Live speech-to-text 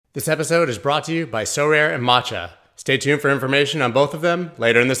This episode is brought to you by Sorare and Matcha. Stay tuned for information on both of them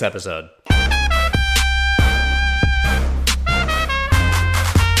later in this episode.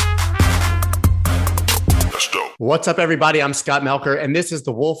 What's up, everybody? I'm Scott Melker, and this is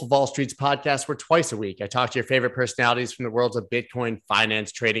the Wolf of Wall Street's podcast, where twice a week I talk to your favorite personalities from the worlds of Bitcoin,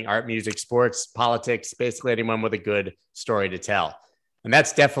 finance, trading, art, music, sports, politics, basically anyone with a good story to tell. And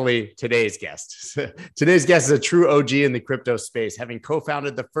that's definitely today's guest. Today's guest is a true OG in the crypto space. Having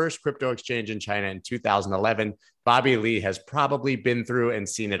co-founded the first crypto exchange in China in 2011, Bobby Lee has probably been through and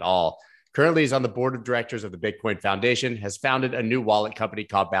seen it all. Currently, he's on the board of directors of the Bitcoin Foundation, has founded a new wallet company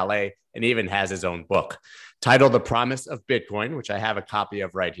called Ballet, and even has his own book. Titled The Promise of Bitcoin, which I have a copy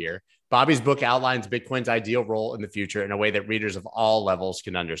of right here. Bobby's book outlines Bitcoin's ideal role in the future in a way that readers of all levels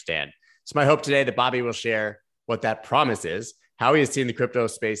can understand. It's my hope today that Bobby will share what that promise is, how he has seen the crypto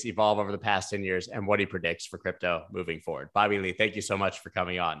space evolve over the past 10 years, and what he predicts for crypto moving forward. Bobby Lee, thank you so much for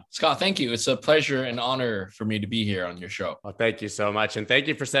coming on. Scott, thank you. It's a pleasure and honor for me to be here on your show. Well, thank you so much. And thank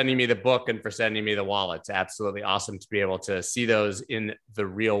you for sending me the book and for sending me the wallet. It's absolutely awesome to be able to see those in the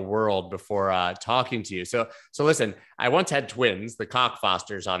real world before talking to you. So listen, I once had twins, the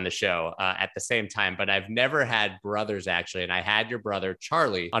Cockfosters, on the show at the same time, but I've never had brothers actually. And I had your brother,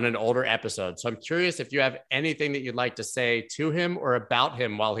 Charlie, on an older episode. So I'm curious if you have anything that you'd like to say to him or about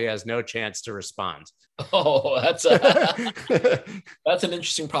him while he has no chance to respond. Oh, that's that's an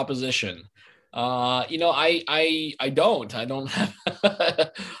interesting proposition. I don't have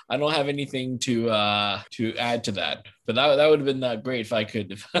I don't have anything to add to that, but that would have been great if I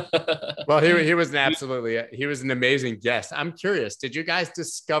could. Well, he was an amazing guest. I'm curious, did you guys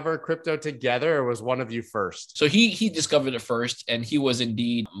discover crypto together, or was one of you first? So he discovered it first, and he was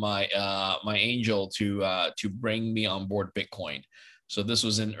indeed my angel to bring me on board Bitcoin. So this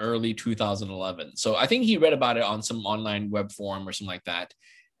was in early 2011. So I think he read about it on some online web forum or something like that.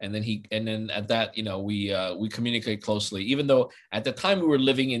 And then at that, we communicate closely, even though at the time we were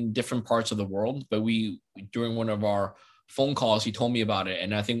living in different parts of the world. But during one of our phone calls, he told me about it.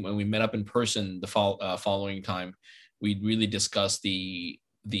 And I think when we met up in person the following time, we really discussed we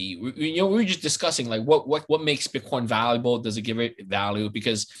were just discussing like what makes Bitcoin valuable. Does it give it value?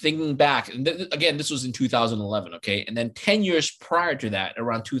 Because thinking back, and again, this was in 2011. Okay. And then 10 years prior to that,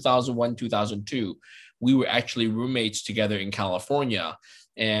 around 2001, 2002, we were actually roommates together in California.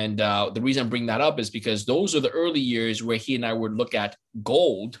 And the reason I bring that up is because those are the early years where he and I would look at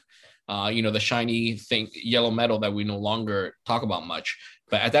gold, the shiny thing, yellow metal that we no longer talk about much.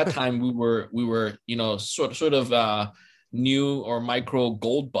 But at that time, we were sort of new or micro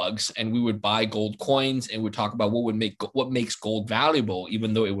gold bugs, and we would buy gold coins and would talk about what makes gold valuable,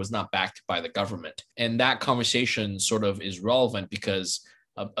 even though it was not backed by the government. And that conversation sort of is relevant because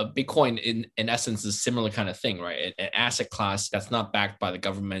a Bitcoin in essence is a similar kind of thing, right? An asset class that's not backed by the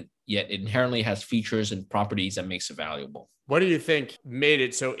government, yet it inherently has features and properties that makes it valuable. What do you think made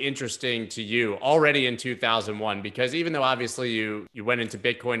it so interesting to you already in 2001? Because even though obviously you went into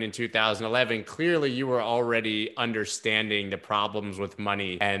Bitcoin in 2011, clearly you were already understanding the problems with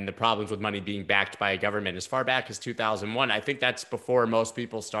money and the problems with money being backed by a government as far back as 2001. I think that's before most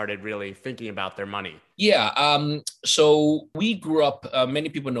people started really thinking about their money. Yeah. So we grew up, many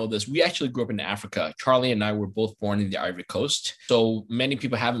people know this. We actually grew up in Africa. Charlie and I were both born in the Ivory Coast. So many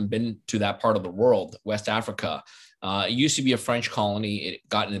people haven't been to that part of the world, West Africa. It used to be a French colony. It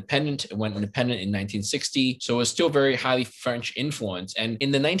got independent. It went independent in 1960. So it was still very highly French influence. And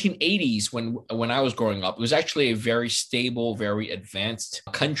in the 1980s, when I was growing up, it was actually a very stable, very advanced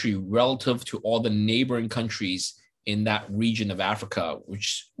country relative to all the neighboring countries in that region of Africa,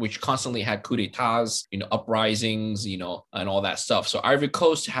 which constantly had coups d'etats, uprisings, and all that stuff. So Ivory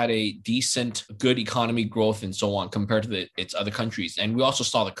Coast had a decent, good economy growth and so on compared to its other countries. And we also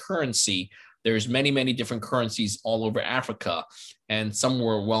saw the currency. There's many, many different currencies all over Africa, and some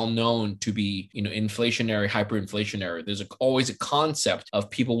were well known to be, inflationary, hyperinflationary. There's always a concept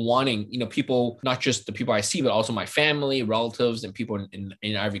of people wanting, people, not just the people I see, but also my family, relatives, and people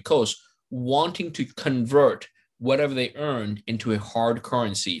in Ivory Coast wanting to convert whatever they earned into a hard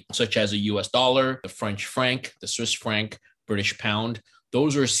currency, such as a US dollar, the French franc, the Swiss franc, British pound.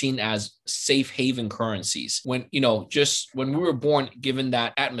 Those are seen as safe haven currencies. When we were born, given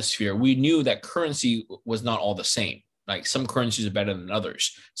that atmosphere, we knew that currency was not all the same. Like some currencies are better than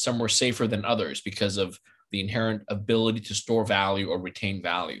others. Some were safer than others because of the inherent ability to store value or retain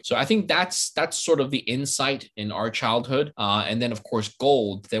value. So I think that's sort of the insight in our childhood. And then of course,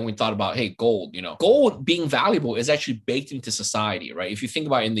 gold, then we thought about, hey, gold, gold being valuable is actually baked into society, right? If you think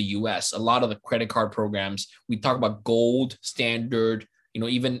about in the US, a lot of the credit card programs, we talk about gold standard,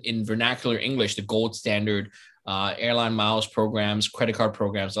 even in vernacular English, the gold standard airline miles programs, credit card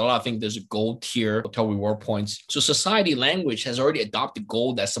programs. A lot of things, there's a gold tier, hotel reward points. So society language has already adopted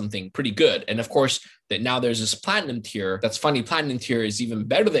gold as something pretty good. And of course, that now there's this platinum tier. That's funny. Platinum tier is even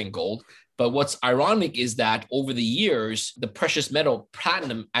better than gold. But what's ironic is that over the years, the precious metal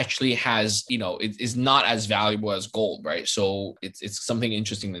platinum actually has, it is not as valuable as gold, right? So it's something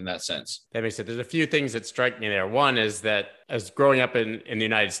interesting in that sense. That makes sense. There's a few things that strike me there. One is that as growing up in the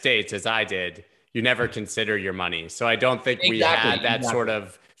United States, as I did, you never consider your money. So I don't think we had that sort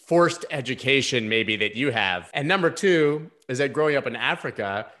of forced education maybe that you have. And number two is that growing up in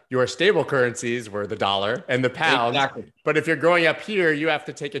Africa, your stable currencies were the dollar and the pound. Exactly. But if you're growing up here, you have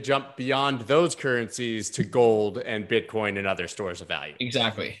to take a jump beyond those currencies to gold and Bitcoin and other stores of value.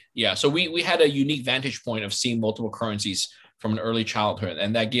 Exactly. Yeah. So we had a unique vantage point of seeing multiple currencies from an early childhood.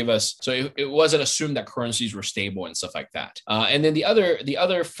 And that gave us, so it wasn't assumed that currencies were stable and stuff like that. And then the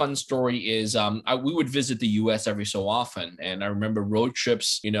other fun story is we would visit the US every so often. And I remember road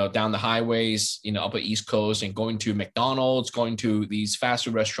trips, down the highways, up at East Coast and going to McDonald's, going to these fast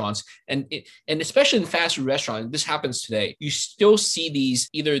food restaurants. And especially in fast food restaurants, this happens today. You still see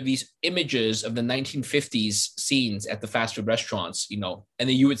these images of the 1950s scenes at the fast food restaurants, and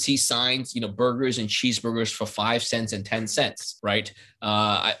then you would see signs, burgers and cheeseburgers for 5 cents and 10 cents. Right.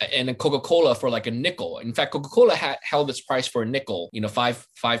 And then Coca-Cola for like a nickel. In fact, Coca-Cola held its price for a nickel,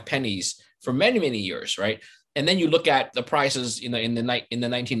 five pennies for many, many years. Right. And then you look at the prices, in the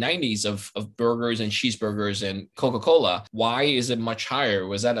 1990s of burgers and cheeseburgers and Coca-Cola. Why is it much higher?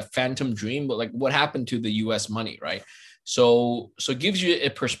 Was that a phantom dream? But like, what happened to the US money? Right. So it gives you a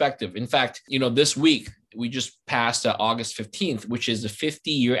perspective. In fact, this week we just passed August 15th, which is the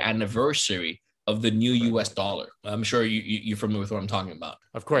 50-year anniversary of the new US dollar. I'm sure you're familiar with what I'm talking about.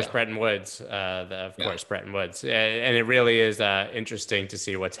 Of course, yeah. Bretton Woods. Bretton Woods. And it really is interesting to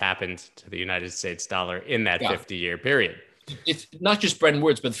see what's happened to the United States dollar in that 50-year period. It's not just Bretton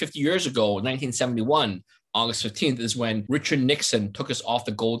Woods, but 50 years ago, 1971, August 15th is when Richard Nixon took us off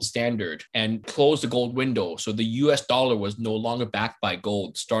the gold standard and closed the gold window. So the US dollar was no longer backed by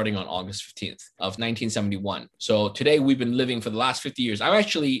gold starting on August 15th of 1971. So today we've been living for the last 50 years. I'm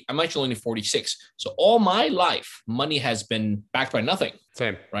actually only 46. So all my life, money has been backed by nothing.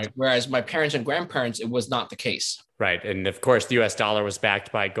 Same. Right. Whereas my parents and grandparents, it was not the case. Right. And of course, the US dollar was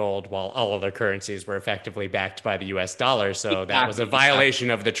backed by gold while all other currencies were effectively backed by the US dollar. So that was a violation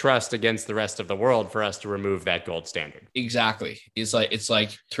of the trust against the rest of the world for us to remove that gold standard. Exactly. It's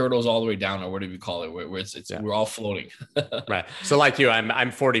like turtles all the way down, or what do we call it? Where we're all floating. Right. So like you, I'm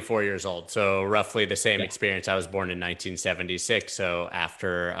 44 years old. So roughly the same experience. I was born in 1976. So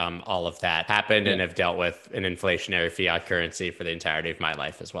after all of that happened and have dealt with an inflationary fiat currency for the entirety of my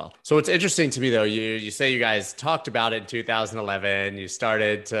life as well. So what's interesting to me though, you say you guys talked about it in 2011. You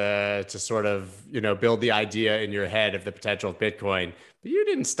started to sort of, build the idea in your head of the potential of Bitcoin. But you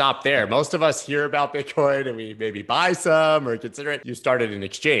didn't stop there. Most of us hear about Bitcoin and we maybe buy some or consider it. You started an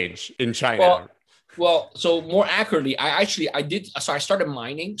exchange in China. Well, so more accurately, I started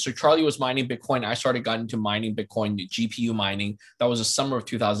mining. So Charlie was mining Bitcoin. I got into mining Bitcoin, the GPU mining. That was the summer of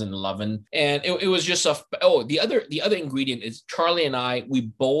 2011. And it was just the other ingredient is Charlie and I, we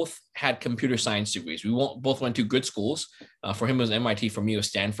both had computer science degrees. We both went to good schools. For him, it was MIT. For me, it was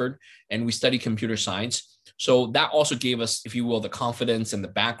Stanford. And we studied computer science. So that also gave us, if you will, the confidence and the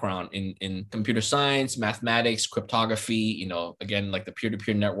background in computer science, mathematics, cryptography, again, like the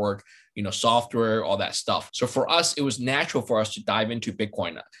peer-to-peer network, software, all that stuff. So for us, it was natural for us to dive into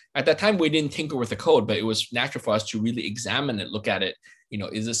Bitcoin. At that time, we didn't tinker with the code, but it was natural for us to really examine it, look at it.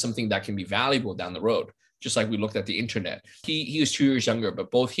 Is this something that can be valuable down the road? Just like we looked at the internet. He was 2 years younger, but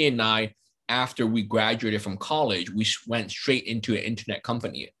both he and I, after we graduated from college, we went straight into an internet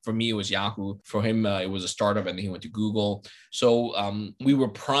company. For me, it was Yahoo. For him, it was a startup, and then he went to Google. So we were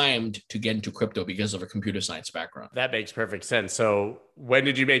primed to get into crypto because of a computer science background. That makes perfect sense. So when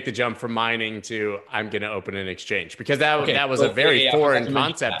did you make the jump from mining to I'm going to open an exchange? Because that was a very foreign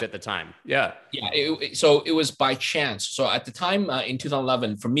concept at the time. Yeah. Yeah. So it was by chance. So at the time in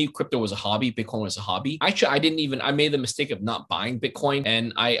 2011, for me, crypto was a hobby. Bitcoin was a hobby. Actually, I made the mistake of not buying Bitcoin.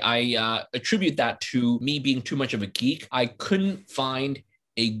 And I attribute that to me being too much of a geek. I couldn't find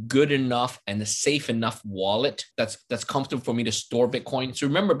a good enough and a safe enough wallet that's comfortable for me to store Bitcoin. So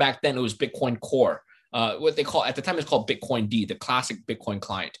remember back then it was Bitcoin Core. What they call at the time it's called Bitcoin D, the classic Bitcoin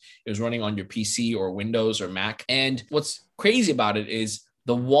client. It was running on your PC or Windows or Mac. And what's crazy about it is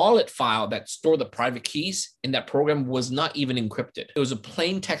the wallet file that stored the private keys in that program was not even encrypted. It was a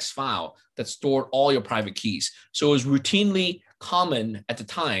plain text file that stored all your private keys. So it was routinely common at the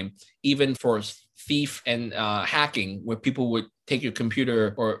time, even for thief and hacking, where people would take your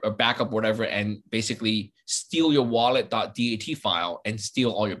computer or backup, whatever, and basically steal your wallet.dat file and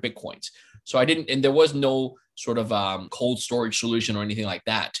steal all your Bitcoins. So I didn't, and there was no sort of cold storage solution or anything like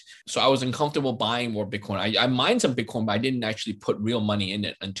that. So I was uncomfortable buying more Bitcoin. I mined some Bitcoin, but I didn't actually put real money in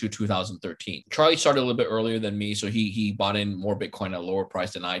it until 2013. Charlie started a little bit earlier than me, so he bought in more Bitcoin at a lower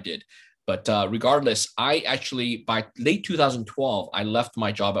price than I did. But regardless, I actually, by late 2012, I left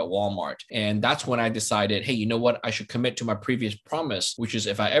my job at Walmart. And that's when I decided, hey, you know what? I should commit to my previous promise, which is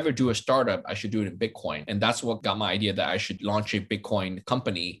if I ever do a startup, I should do it in Bitcoin. And that's what got my idea that I should launch a Bitcoin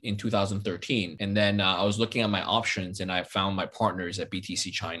company in 2013. And then I was looking at my options and I found my partners at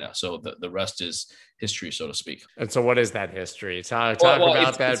BTC China. So the rest is history, so to speak. And so what is that history? Talk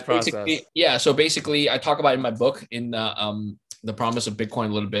about that process. Yeah. So basically, I talk about it in my book in The Promise of Bitcoin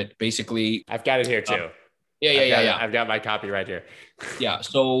a little bit. Basically, I've got it here too. Yeah. I've got my copy right here. Yeah.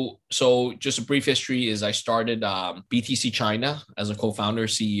 So just a brief history is I started BTC China as a co-founder,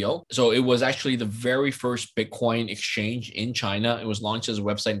 CEO. So it was actually the very first Bitcoin exchange in China. It was launched as a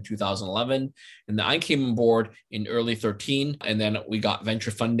website in 2011. And then I came on board in early 13. And then we got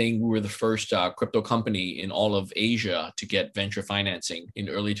venture funding. We were the first crypto company in all of Asia to get venture financing in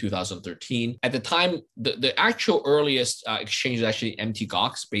early 2013. At the time, the actual earliest exchange is actually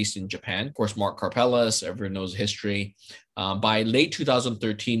MTGOX based in Japan. Of course, Mark Karpelès, everyone knows history. By late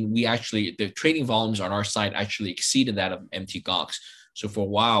 2013, the trading volumes on our site actually exceeded that of MTGOX. So for a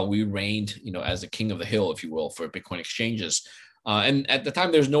while, we reigned, as the king of the hill, if you will, for Bitcoin exchanges. And at the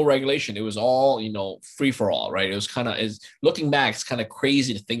time, there's no regulation. It was all, free for all, right? It was looking back, it's kind of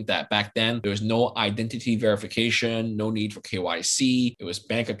crazy to think that back then there was no identity verification, no need for KYC. It was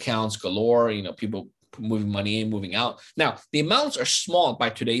bank accounts galore, people moving money in, moving out. Now, the amounts are small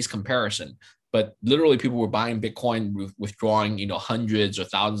by today's comparison. But literally, people were buying Bitcoin, withdrawing, hundreds or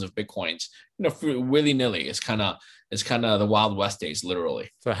thousands of Bitcoins, willy-nilly. It's kind of the Wild West days, literally.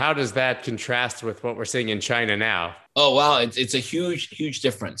 So how does that contrast with what we're seeing in China now? Oh, wow. It's a huge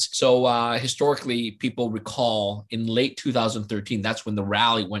difference. So historically, people recall in late 2013, that's when the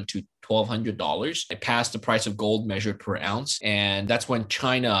rally went to $1,200. It passed the price of gold measured per ounce. And that's when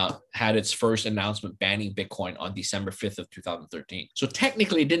China had its first announcement banning Bitcoin on December 5th of 2013. So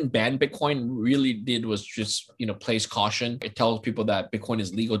technically it didn't ban Bitcoin. Really did was just, place caution. It tells people that Bitcoin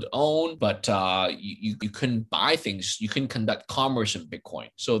is legal to own, but you couldn't buy things. You couldn't conduct commerce in Bitcoin.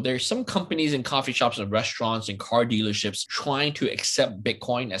 So there's some companies and coffee shops and restaurants and car dealerships trying to accept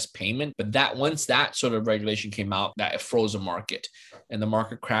Bitcoin as payment. But once that sort of regulation came out, that it froze the market and the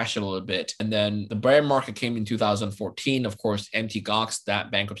market crashed a little bit. And then the bear market came in 2014. Of course, MTGOX,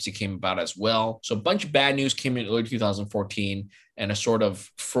 that bankruptcy came about as well. So a bunch of bad news came in early 2014 and it sort of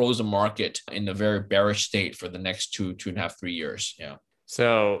froze the market in a very bearish state for the next 2.5, 3 years. Yeah.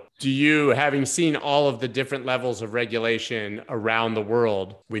 So having seen all of the different levels of regulation around the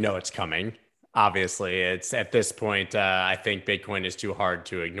world, we know it's coming. Obviously, it's at this point, I think Bitcoin is too hard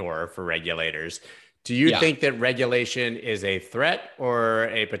to ignore for regulators. Do you think that regulation is a threat or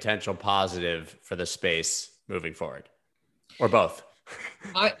a potential positive for the space moving forward, or both?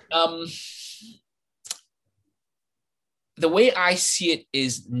 The way I see it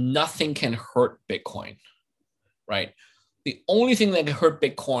is nothing can hurt Bitcoin, right? The only thing that can hurt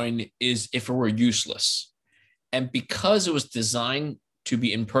Bitcoin is if it were useless. And because it was designed to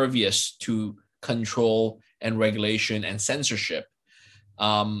be impervious to control and regulation and censorship,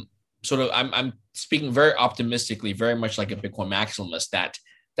 I'm speaking very optimistically, very much like a Bitcoin maximalist, that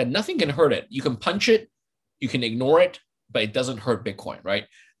nothing can hurt it. You can punch it, you can ignore it, but it doesn't hurt Bitcoin, right?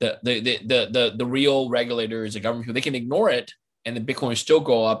 The real regulators, the government, they can ignore it, and the Bitcoin will still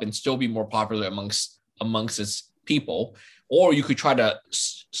go up and still be more popular amongst its people. Or you could try to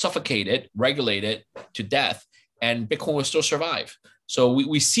suffocate it, regulate it to death, and Bitcoin will still survive. So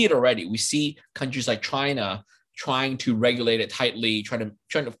we see it already. We see countries like China trying to regulate it tightly, trying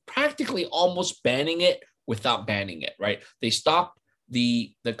to practically almost banning it without banning it, right? They stopped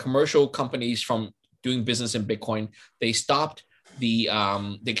the commercial companies from doing business in Bitcoin. They stopped the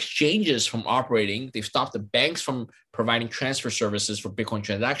exchanges from operating. They've stopped the banks from providing transfer services for Bitcoin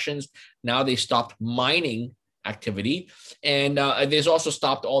transactions. Now they stopped mining activity. And there's also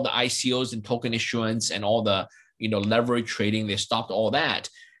stopped all the ICOs and token issuance and all the leverage trading. They stopped all that.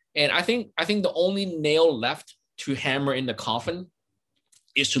 And I think the only nail left to hammer in the coffin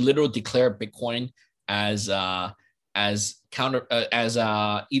is to literally declare Bitcoin as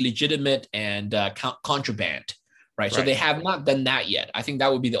illegitimate and contraband, right? So they have not done that yet. I think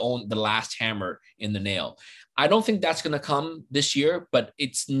that would be the last hammer in the nail. I don't think that's going to come this year, but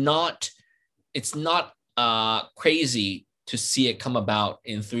it's not crazy to see it come about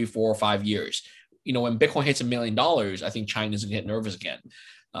in 3, 4, or 5 years. when Bitcoin hits $1 million, I think China's gonna get nervous again.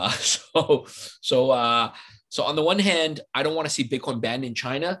 So on the one hand, I don't want to see Bitcoin banned in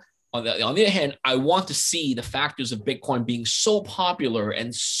China. On the other hand, I want to see the factors of Bitcoin being so popular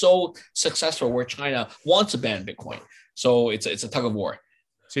and so successful where China wants to ban Bitcoin. So it's a tug of war.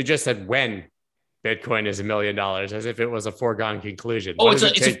 So you just said when Bitcoin is $1 million, as if it was a foregone conclusion. Oh, it's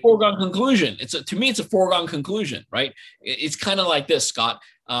a foregone conclusion. To me, it's a foregone conclusion, right? It's kind of like this, Scott.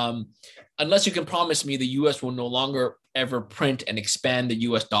 Unless you can promise me the U.S. will no longer ever print and expand the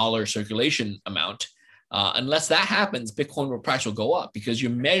U.S. dollar circulation amount, unless that happens, Bitcoin price will go up because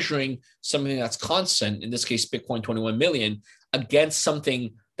you're measuring something that's constant, in this case, Bitcoin 21 million, against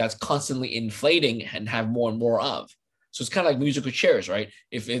something that's constantly inflating and have more and more of. So it's kind of like musical chairs, right?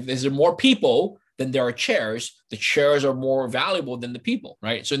 If there's more people than there are chairs, the chairs are more valuable than the people,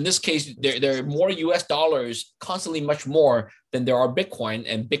 right? So in this case, there are more US dollars, constantly much more than there are Bitcoin,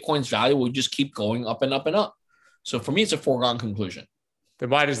 and Bitcoin's value will just keep going up and up and up. So for me, it's a foregone conclusion. Then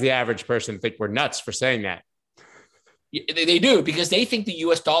why does the average person think we're nuts for saying that? They do, because they think the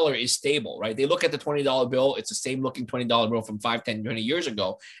US dollar is stable, right? They look at the $20 bill. It's the same looking $20 bill from 5, 10, 20 years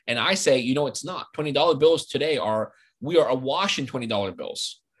ago. And I say, it's not. $20 bills today we are awash in $20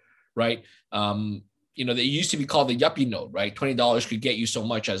 bills, right? They used to be called the yuppie note, right? $20 could get you so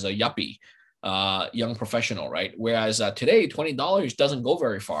much as a yuppie, young professional, right? Whereas today, $20 doesn't go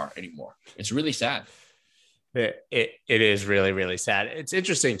very far anymore. It's really sad. It is really, really sad. It's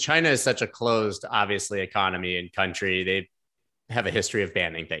interesting. China is such a closed, obviously, economy and country. They have a history of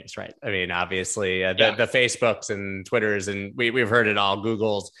banning things, right? I mean, obviously, the Facebooks and Twitters, and we've heard it all,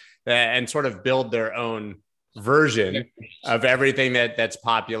 Googles, and sort of build their own version of everything that's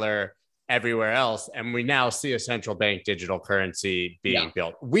popular everywhere else. And we now see a central bank digital currency being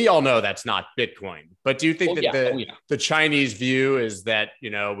built. We all know that's not Bitcoin, but do you think the Chinese view is that,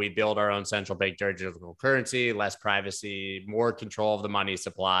 we build our own central bank digital currency, less privacy, more control of the money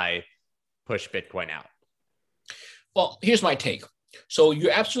supply, push Bitcoin out? Well, here's my take. So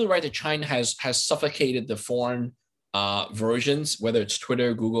you're absolutely right that China has suffocated the foreign versions, whether it's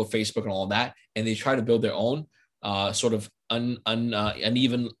Twitter, Google, Facebook, and all that, and they try to build their own sort of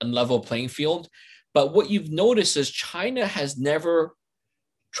uneven, unlevel playing field. But what you've noticed is China has never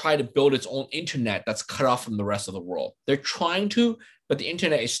tried to build its own internet that's cut off from the rest of the world. They're trying to, but the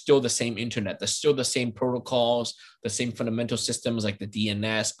internet is still the same internet. There's still the same protocols, the same fundamental systems like the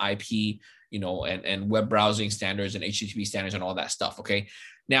DNS, IP, and web browsing standards and HTTP standards and all that stuff. Okay.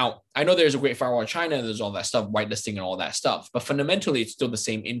 Now, I know there's a Great Firewall in China, and there's all that stuff, whitelisting and all that stuff, but fundamentally, it's still the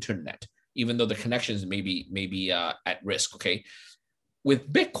same internet, even though the connections may be at risk, okay?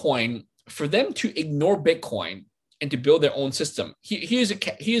 With Bitcoin, for them to ignore Bitcoin and to build their own system, here's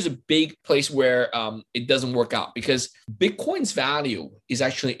a big place where it doesn't work out, because Bitcoin's value is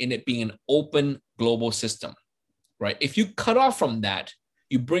actually in it being an open global system, right? If you cut off from that,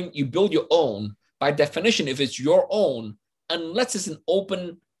 you build your own. By definition, if it's your own, unless it's an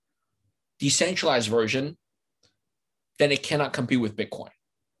open, decentralized version, then it cannot compete with Bitcoin,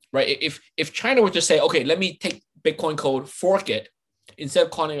 right? If China were to say, okay, let me take Bitcoin code, fork it, instead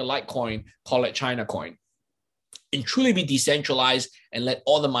of calling it Litecoin, call it China coin, and truly be decentralized and let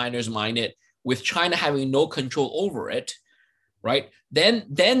all the miners mine it, with China having no control over it, right? Then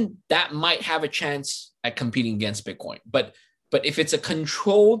that might have a chance at competing against Bitcoin. But if it's a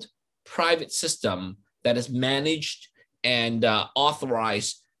controlled private system that is managed and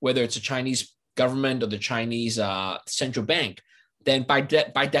authorized, whether it's a Chinese government or the Chinese central bank, then by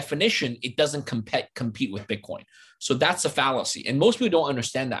definition, it doesn't compete with Bitcoin. So that's a fallacy. And most people don't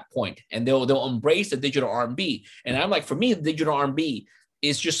understand that point, and they'll embrace the digital RMB. And I'm like, for me, the digital RMB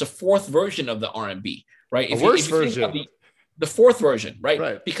is just a fourth version of the RMB, right? A worse version. The fourth version,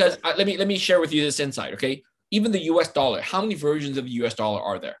 right? Because let me share with you this insight, okay? Even the US dollar, how many versions of the US dollar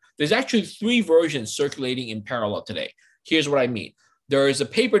are there? There's actually 3 versions circulating in parallel today. Here's what I mean. There is a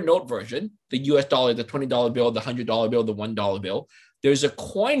paper note version, the US dollar, the $20 bill, the $100 bill, the $1 bill. There's a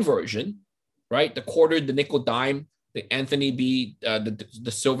coin version, right? The quarter, the nickel dime, the Anthony B,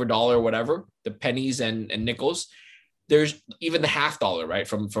 the silver dollar, whatever, the pennies and nickels. There's even the half dollar, right,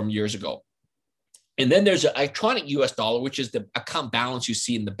 from years ago. And then there's an electronic US dollar, which is the account balance you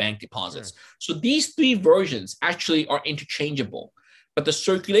see in the bank deposits. So these 3 versions actually are interchangeable, but the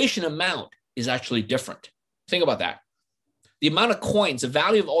circulation amount is actually different. Think about that. The amount of coins, the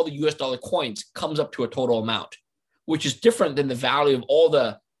value of all the US dollar coins comes up to a total amount, which is different than the value of all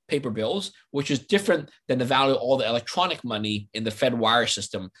the paper bills, which is different than the value of all the electronic money in the Fed wire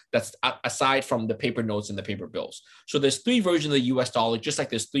system that's aside from the paper notes and the paper bills. So there's 3 versions of the US dollar, just like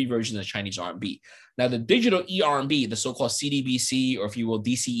there's 3 versions of the Chinese RMB. Now, the digital eRMB, the so-called CDBC, or if you will,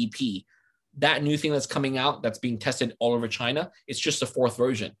 DCEP, that new thing that's coming out that's being tested all over China, it's just the fourth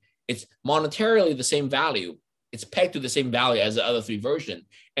version. It's monetarily the same value. It's pegged to the same value as the other three version,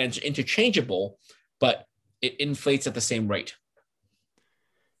 and it's interchangeable, but it inflates at the same rate.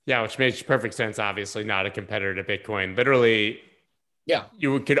 Yeah, which makes perfect sense. Obviously, not a competitor to Bitcoin. Literally, yeah,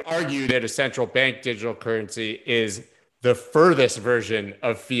 you could argue that a central bank digital currency is the furthest version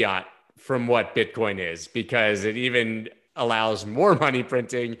of fiat from what Bitcoin is, because it even allows more money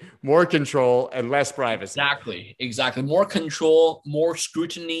printing, more control, and less privacy. Exactly. More control, more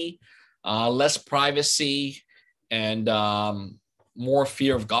scrutiny, less privacy, and more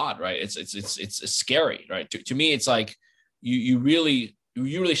fear of God. Right? It's scary. Right? To me, it's like you really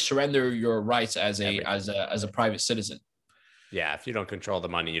surrender your rights as a private citizen. Yeah, if you don't control the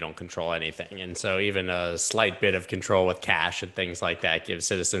money, you don't control anything. And so even a slight bit of control with cash and things like that gives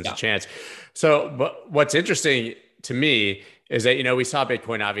citizens a chance. So but what's interesting to me is that, we saw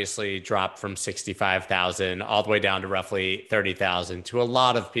Bitcoin obviously drop from 65,000 all the way down to roughly 30,000. To a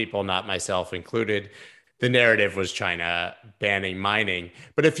lot of people, not myself included, the narrative was China banning mining.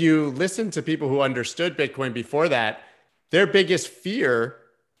 But if you listen to people who understood Bitcoin before that, their biggest fear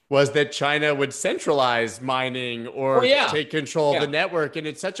was that China would centralize mining or take control of the network. And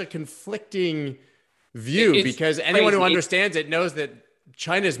it's such a conflicting view because anyone who understands it knows that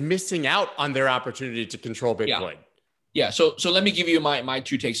China's missing out on their opportunity to control Bitcoin. Yeah. So let me give you my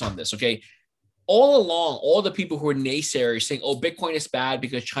two takes on this. Okay. All along, all the people who are naysayers saying, oh, Bitcoin is bad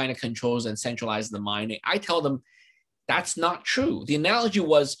because China controls and centralizes the mining, I tell them that's not true. The analogy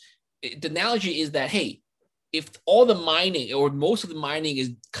is that, hey, if all the mining or most of the mining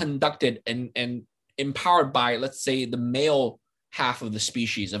is conducted and empowered by, let's say, the male half of the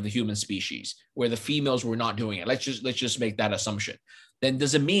species, of the human species, where the females were not doing it, let's just make that assumption, then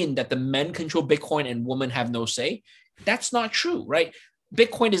does it mean that the men control Bitcoin and women have no say? That's not true, right?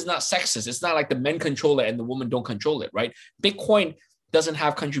 Bitcoin is not sexist. It's not like the men control it and the women don't control it, right? Bitcoin doesn't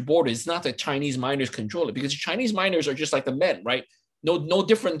have country borders. It's not that Chinese miners control it, because Chinese miners are just like the men, right? No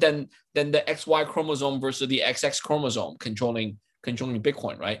different than the XY chromosome versus the XX chromosome controlling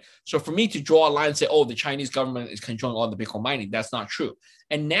Bitcoin, right? So for me to draw a line and say, oh, the Chinese government is controlling all the Bitcoin mining, that's not true.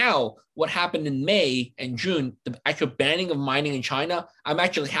 And now what happened in May and June, the actual banning of mining in China, I'm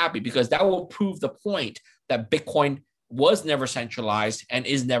actually happy, because that will prove the point that Bitcoin was never centralized and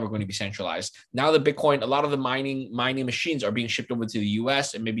is never going to be centralized. Now the Bitcoin, a lot of the mining machines are being shipped over to the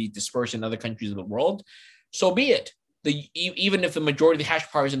US and maybe dispersed in other countries of the world. So be it. Even if the majority of the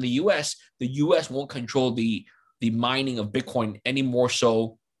hash power is in the US won't control the mining of Bitcoin any more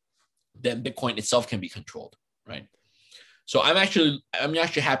so than Bitcoin itself can be controlled, right? So I'm actually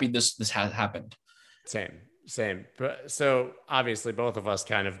happy this has happened. Same. But so obviously both of us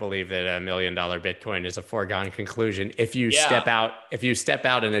kind of believe that $1 million Bitcoin is a foregone conclusion. If you step out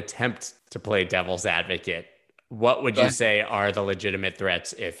and attempt to play devil's advocate, what would you say are the legitimate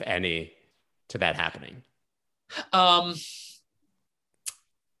threats, if any, to that happening? Trying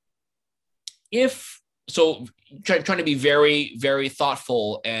to be very, very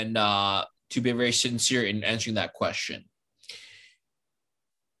thoughtful and to be very sincere in answering that question.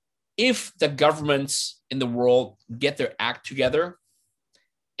 If the governments in the world get their act together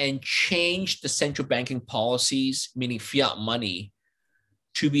and change the central banking policies, meaning fiat money,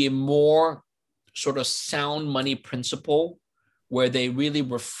 to be a more sort of sound money principle, where they really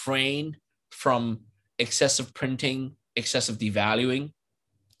refrain from excessive printing, excessive devaluing,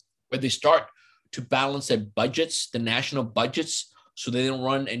 where they start to balance their budgets, the national budgets, so they don't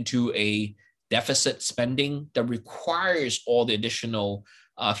run into a deficit spending that requires all the additional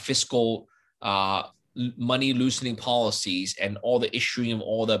fiscal money loosening policies and all the issuing of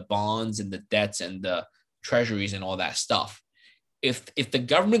all the bonds and the debts and the treasuries and all that stuff. If the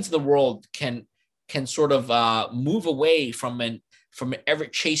governments of the world can sort of move away from ever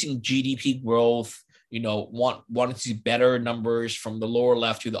chasing GDP growth, wanting to see better numbers from the lower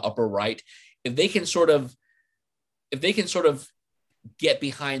left to the upper right, if they can sort of get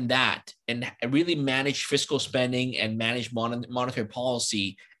behind that and really manage fiscal spending and manage monetary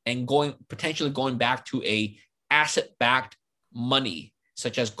policy, and potentially going back to a asset-backed money,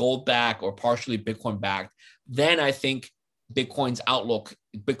 such as gold-backed or partially Bitcoin-backed, then I think Bitcoin's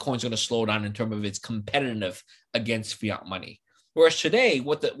going to slow down in terms of its competitive against fiat money. Whereas today,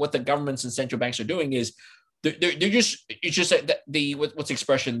 what the governments and central banks are doing is they're just, it's just like what's the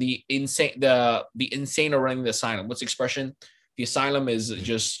expression? The insane are running the asylum. What's the expression? The asylum is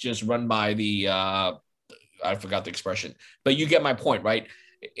just run by the I forgot the expression, but you get my point, right?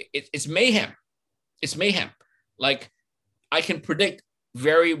 It's mayhem. It's mayhem. Like, I can predict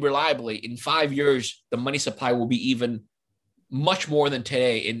very reliably in 5 years, the money supply will be even much more than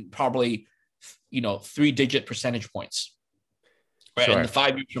today in probably 3-digit percentage points. Right. Sure. And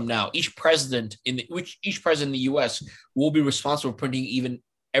 5 years from now, each president in the US will be responsible for printing even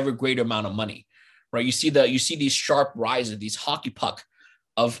ever greater amount of money. Right. You see these sharp rises, these hockey puck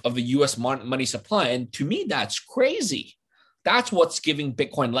of the US money supply. And to me, that's crazy. That's what's giving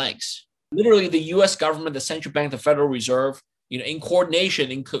Bitcoin legs. Literally, the US government, the central bank, the Federal Reserve, in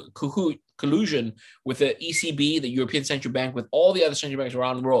coordination, in collusion with the ECB, the European Central Bank, with all the other central banks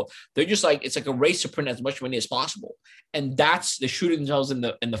around the world, they're just like, it's like a race to print as much money as possible. And they're shooting themselves in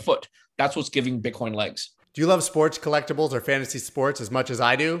the foot. That's what's giving Bitcoin legs. Do you love sports collectibles or fantasy sports as much as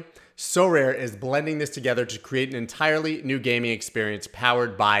I do? Sorare is blending this together to create an entirely new gaming experience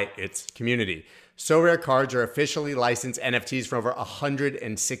powered by its community. Sorare cards are officially licensed NFTs from over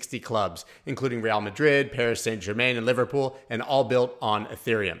 160 clubs, including Real Madrid, Paris Saint-Germain, and Liverpool, and all built on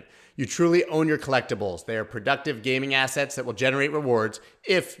Ethereum. You truly own your collectibles. They are productive gaming assets that will generate rewards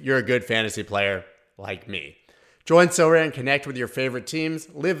if you're a good fantasy player like me. Join Sorare and connect with your favorite teams,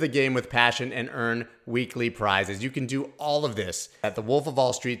 live the game with passion, and earn weekly prizes. You can do all of this at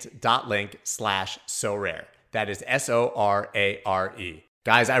thewolfofallstreets.link/Sorare. That is SORARE.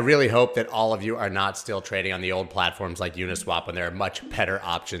 Guys, I really hope that all of you are not still trading on the old platforms like Uniswap when there are much better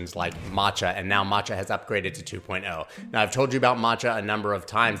options like Matcha, and now Matcha has upgraded to 2.0. Now, I've told you about Matcha a number of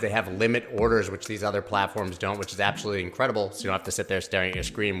times. They have limit orders, which these other platforms don't, which is absolutely incredible, so you don't have to sit there staring at your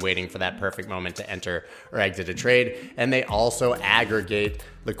screen waiting for that perfect moment to enter or exit a trade. And they also aggregate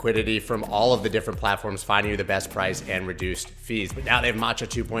liquidity from all of the different platforms, finding you the best price and reduced fees. But now they have Matcha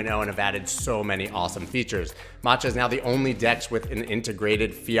 2.0 and have added so many awesome features. Matcha is now the only DEX with an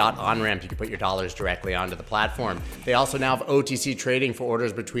integrated fiat on-ramp. You can put your dollars directly onto the platform. They also now have OTC trading for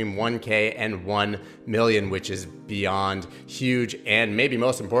orders between 1K and 1 million, which is beyond huge. And maybe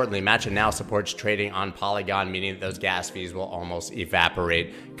most importantly, Matcha now supports trading on Polygon, meaning that those gas fees will almost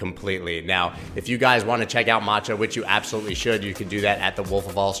evaporate completely. Now, if you guys want to check out Matcha, which you absolutely should, you can do that at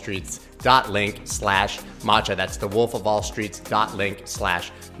thewolfofallstreets.link/Matcha. That's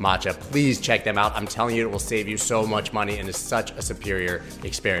thewolfofallstreets.link/Matcha. Please check them out. I'm telling you, it will save you so much money and is such a superior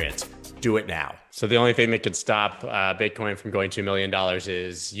experience. Do it now. So the only thing that could stop Bitcoin from going $2 million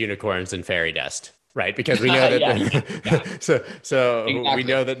is unicorns and fairy dust. Right, because we know that. So exactly. We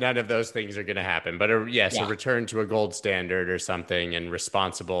know that none of those things are going to happen. But a return to a gold standard or something, and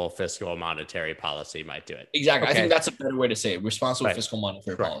responsible fiscal monetary policy might do it. Exactly, okay. I think that's a better way to say it. Responsible fiscal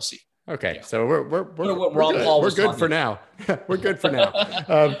monetary policy. Okay, so we're good for now. We're good for now.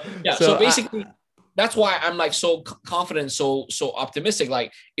 So basically. That's why I'm like so confident, so optimistic.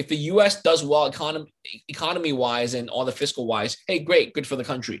 Like if the U.S. does well economy wise and all the fiscal wise, hey, great, good for the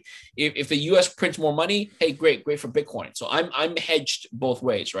country. If the U.S. prints more money, hey, great for Bitcoin. So I'm hedged both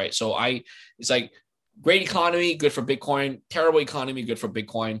ways, right? So it's like great economy, good for Bitcoin. Terrible economy, good for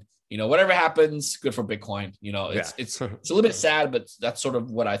Bitcoin. Whatever happens, good for Bitcoin. It's a little bit sad, but that's sort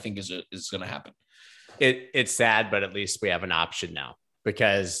of what I think is going to happen. It's sad, but at least we have an option now.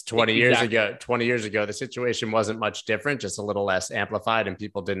 Because 20 years ago, the situation wasn't much different, just a little less amplified, and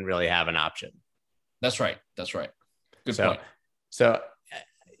people didn't really have an option. That's right. Good point. So,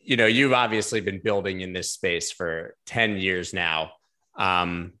 you've obviously been building in this space for 10 years now.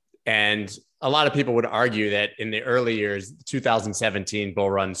 And a lot of people would argue that in the early years, 2017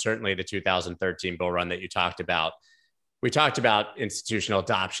 bull run, certainly the 2013 bull run that you talked about, we talked about institutional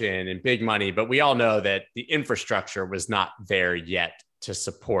adoption and big money, but we all know that the infrastructure was not there yet to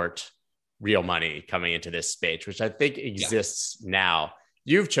support real money coming into this space, which I think exists now.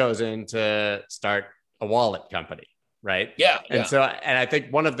 You've chosen to start a wallet company, right? Yeah. And I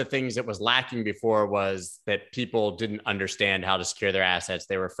think one of the things that was lacking before was that people didn't understand how to secure their assets.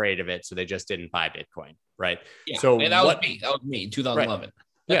 They were afraid of it, so they just didn't buy Bitcoin, right? Yeah. So and that was me in 2011. Right.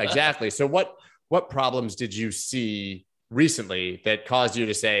 Yeah, exactly. So what problems did you see recently that caused you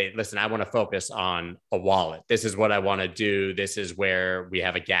to say, listen, I want to focus on a wallet. This is what I want to do. This is where we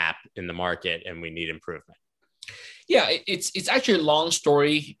have a gap in the market and we need improvement. Yeah, it's actually a long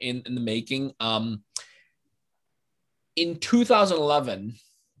story in the making. In 2011,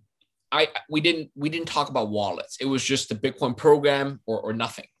 we didn't talk about wallets. It was just the Bitcoin program or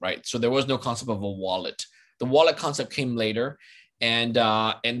nothing, right? So there was no concept of a wallet. The wallet concept came later. And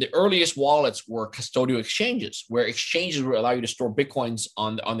the earliest wallets were custodial exchanges, where exchanges would allow you to store Bitcoins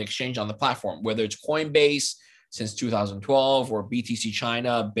on the exchange, on the platform, whether it's Coinbase since 2012 or BTC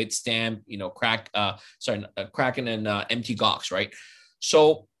China, Bitstamp, Kraken and Mt. Gox, right?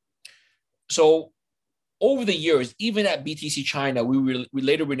 So over the years, even at BTC China, we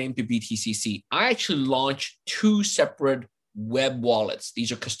later renamed to BTCC. I actually launched 2 separate web wallets.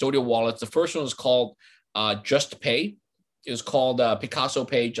 These are custodial wallets. The first one is called Just Pay. It was called Picasso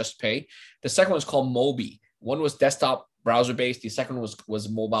Pay, Just Pay. The second one was called Mobi. One was desktop browser based. The second was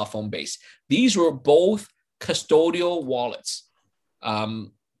mobile phone based. These were both custodial wallets.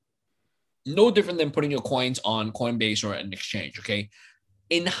 No different than putting your coins on Coinbase or an exchange. Okay.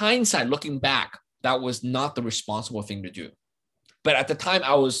 In hindsight, looking back, that was not the responsible thing to do. But at the time,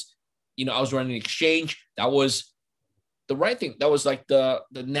 I was running an exchange. That was the right thing. That was like the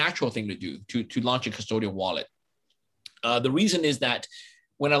natural thing to do to launch a custodial wallet. The reason is that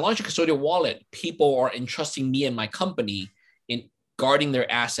when I launch a custodial wallet, people are entrusting me and my company in guarding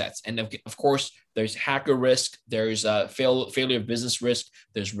their assets. And of course, there's hacker risk, there's failure of business risk,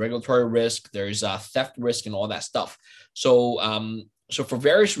 there's regulatory risk, there's theft risk, and all that stuff. So for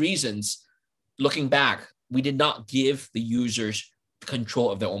various reasons, looking back, we did not give the users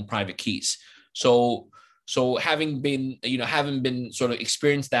control of their own private keys. So having been sort of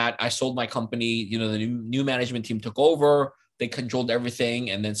experienced that, I sold my company, the new management team took over, they controlled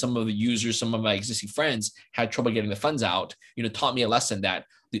everything. And then some of the users, some of my existing friends had trouble getting the funds out, taught me a lesson that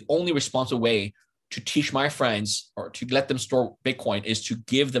the only responsible way to teach my friends or to let them store Bitcoin is to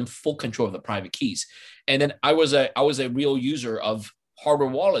give them full control of the private keys. And then I was a real user of hardware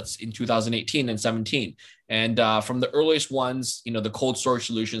wallets in 2018 and 17. And from the earliest ones, the cold storage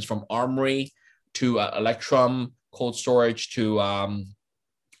solutions from Armory to Electrum cold storage to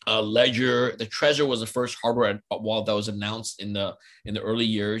Ledger. The Trezor was the first hardware wallet that was announced in the early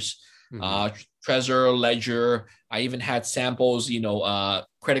years. Mm-hmm. Trezor, Ledger. I even had samples,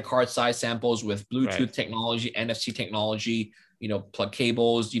 credit card size samples with Bluetooth technology, NFC technology, plug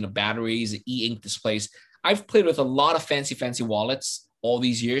cables, batteries, e-ink displays. I've played with a lot of fancy wallets all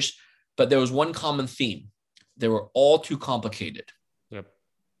these years, but there was one common theme. They were all too complicated. Yep.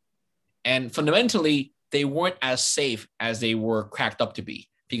 And fundamentally, they weren't as safe as they were cracked up to be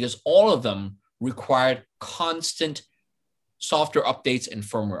because all of them required constant software updates and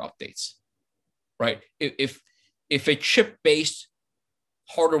firmware updates, right? If a chip-based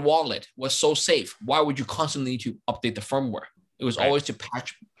hardware wallet was so safe, why would you constantly need to update the firmware? It was always to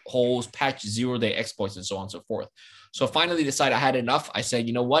patch holes, patch zero-day exploits, and so on and so forth. So finally decided I had enough. I said,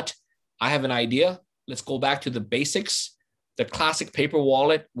 you know what? I have an idea. Let's go back to the basics. The classic paper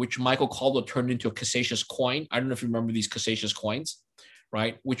wallet, which Michael Caldwell turned into a Casascius coin. I don't know if you remember these Casascius coins,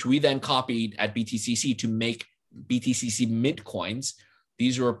 right? Which we then copied at BTCC to make BTCC Mint coins.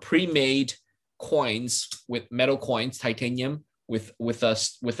 These were pre-made coins with metal coins, titanium, with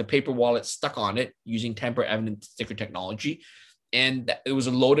a paper wallet stuck on it using tamper-evident sticker technology. And it was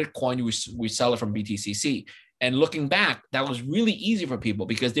a loaded coin. We sell it from BTCC. And looking back, that was really easy for people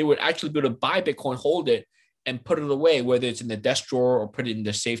because they would actually be able to buy Bitcoin, hold it, and put it away, whether it's in the desk drawer or put it in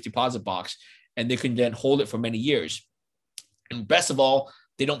the safe deposit box, and they can then hold it for many years. And best of all,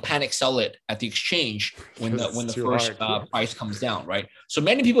 they don't panic sell it at the exchange when the first price comes down, right? So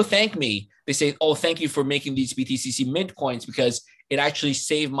many people thank me. They say, "Oh, thank you for making these BTCC Mint coins because it actually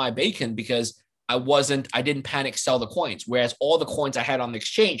saved my bacon because I didn't panic sell the coins. Whereas all the coins I had on the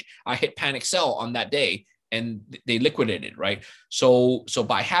exchange, I hit panic sell on that day and they liquidated, right? So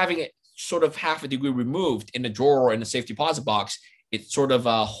by having it sort of half a degree removed in a drawer or in a safe deposit box, it sort of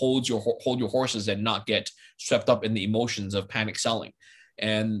hold your horses and not get swept up in the emotions of panic selling.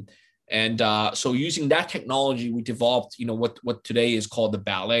 And so using that technology, we developed, what today is called the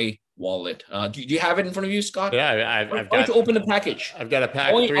Ballet wallet. Do you have it in front of you, Scott? Yeah, I've got to open the package. I've got a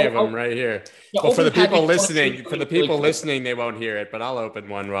pack, three of them right here. Yeah, well, for the people listening, they won't hear it, but I'll open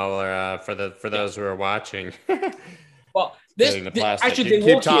one while we're for those who are watching. Well, this actually they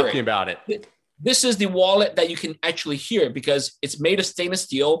keep talking about it. This is the wallet that you can actually hear because it's made of stainless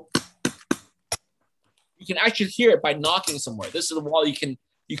steel. You can actually hear it by knocking somewhere. This is the wallet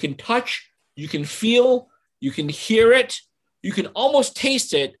you can touch, you can feel, you can hear it, you can almost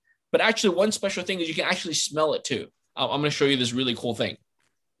taste it. But actually, one special thing is you can actually smell it too. I'm going to show you this really cool thing.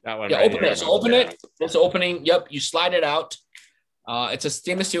 That one. Yeah, right open it. So open it. It's opening. Yep, you slide it out. It's a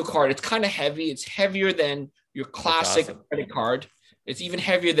stainless steel card. It's kind of heavy. It's heavier than your classic credit card. It's even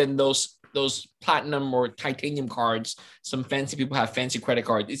heavier than those platinum or titanium cards. Some fancy people have fancy credit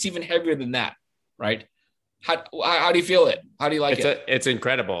cards. It's even heavier than that, right? How do you feel it? How do you like it? It's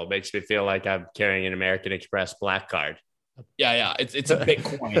incredible. It makes me feel like I'm carrying an American Express black card. Yeah. It's a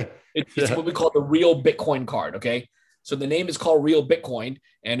Bitcoin. It's what we call the real Bitcoin card. Okay. So the name is called Real Bitcoin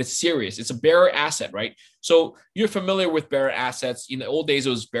and it's serious. It's a bearer asset, right? So you're familiar with bearer assets. In the old days,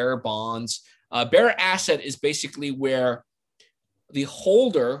 it was bearer bonds. Bearer asset is basically where the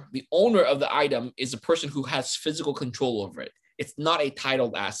owner of the item is the person who has physical control over it. It's not a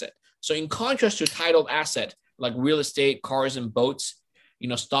titled asset. So in contrast to a titled asset, like real estate, cars and boats,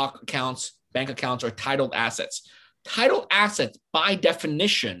 stock accounts, bank accounts are titled assets. Titled assets, by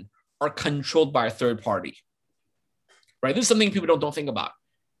definition, are controlled by a third party, right? This is something people don't think about,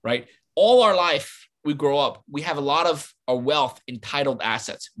 right? All our life, we grow up, we have a lot of our wealth in titled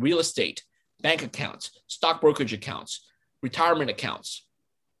assets, real estate, bank accounts, stock brokerage accounts, retirement accounts,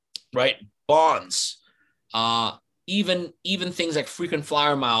 right? Bonds, even things like frequent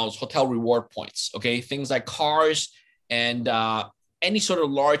flyer miles, hotel reward points, okay? Things like cars and any sort of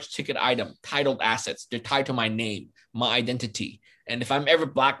large ticket item, titled assets. They're tied to my name, my identity. And if I'm ever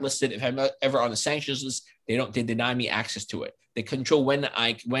blacklisted, if I'm ever on the sanctions list, they deny me access to it. They control when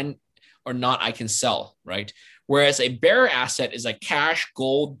or not I can sell, right? Whereas a bearer asset is like cash,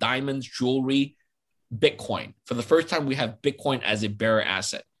 gold, diamonds, jewelry, Bitcoin. For the first time, we have Bitcoin as a bearer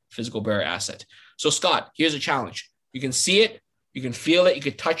asset, physical bearer asset. So Scott, here's a challenge. You can see it, you can feel it, you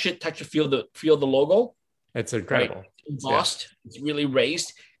can touch it, feel the logo. It's incredible. Right? It's embossed, it's really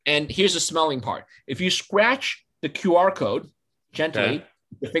raised. And here's the smelling part. If you scratch the QR code gently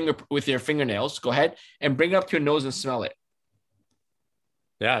with your fingernails, go ahead and bring it up to your nose and smell it.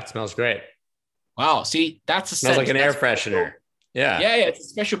 Yeah, it smells great. Wow. See, that's a smells scent. Like an air freshener. Yeah. It's a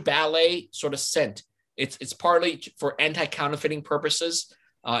special ballet sort of scent. It's partly for anti-counterfeiting purposes.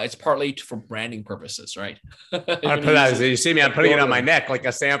 It's partly for branding purposes, right? You see me, I'm putting it on my neck like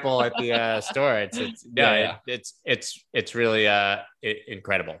a sample at the store. It's really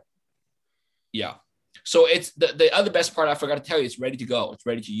incredible. Yeah. So it's the other best part I forgot to tell you, it's ready to go. It's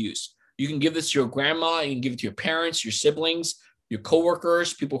ready to use. You can give this to your grandma, you can give it to your parents, your siblings, your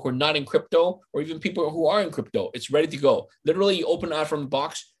coworkers, people who are not in crypto, or even people who are in crypto. It's ready to go. Literally, you open it out from the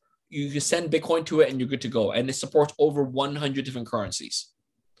box, you can send Bitcoin to it, and you're good to go. And it supports over 100 different currencies.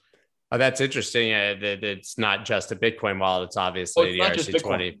 Oh, that's interesting. It's not just a Bitcoin wallet. It's obviously the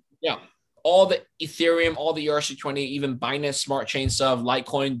ERC20. Yeah. All the Ethereum, all the ERC20, even Binance Smart Chain stuff,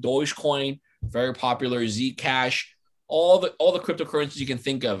 Litecoin, Dogecoin, very popular, Zcash, all the cryptocurrencies you can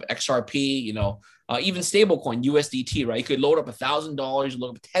think of, XRP, even stablecoin, USDT, right? You could load up $1,000,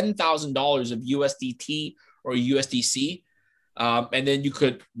 load up $10,000 of USDT or USDC. And then you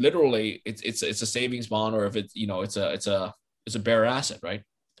could literally, it's a savings bond, or if it's, it's a bearer asset, right?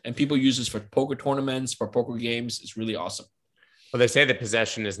 And people use this for poker tournaments, for poker games. It's really awesome. Well, they say that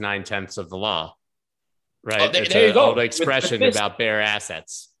possession is 9/10 of the law, right? Oh, there you go. Old expression about bearer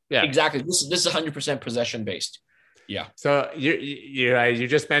assets. Yeah, exactly. This is 100% possession based. Yeah. So you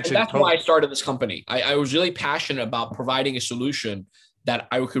just mentioned. And that's why I started this company. I was really passionate about providing a solution that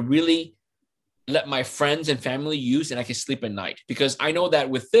I could really let my friends and family use, and I can sleep at night, because I know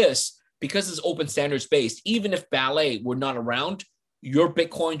that with this, because it's open standards based, even if Ballet were not around, your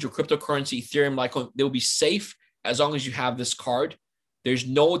Bitcoins, your cryptocurrency, Ethereum, Litecoin, they'll be safe as long as you have this card. There's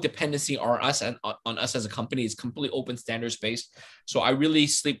no dependency on us as a company. It's completely open standards based. So I really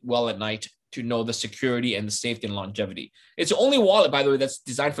sleep well at night to know the security and the safety and longevity. It's the only wallet, by the way, that's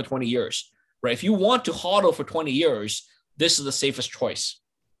designed for 20 years, right? If you want to hodl for 20 years, this is the safest choice.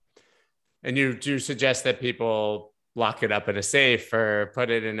 And you do suggest that people lock it up in a safe or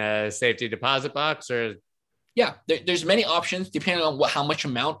put it in a safety deposit box, or? Yeah, there's many options depending on how much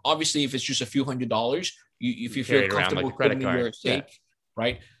amount. Obviously, if it's just a few $100s, if you feel comfortable putting in your safe,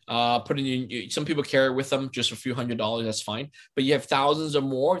 right? Some people carry it with them just a few $100s, that's fine. But you have thousands or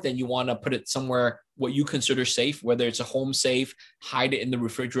more, then you want to put it somewhere what you consider safe, whether it's a home safe, hide it in the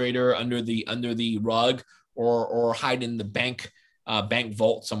refrigerator under the rug, or hide in the bank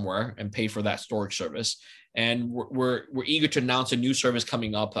vault somewhere and pay for that storage service. And we're eager to announce a new service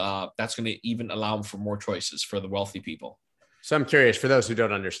coming up that's going to even allow for more choices for the wealthy people. So I'm curious, for those who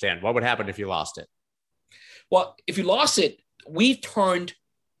don't understand, what would happen if you lost it? Well, if you lost it, we turned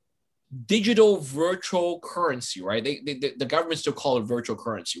digital virtual currency, right? The government still call it virtual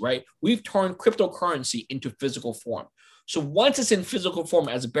currency, right? We've turned cryptocurrency into physical form. So once it's in physical form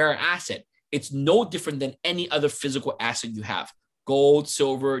as a bearer asset, it's no different than any other physical asset you have. Gold,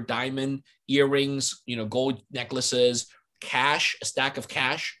 silver, diamond, earrings, gold necklaces, cash, a stack of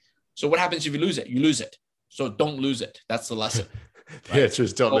cash. So what happens if you lose it? You lose it. So don't lose it. That's the lesson. Right? Yeah,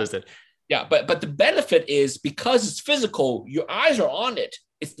 just don't lose it. Yeah, but the benefit is, because it's physical, your eyes are on it,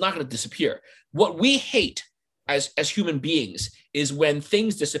 it's not going to disappear. What we hate as human beings is when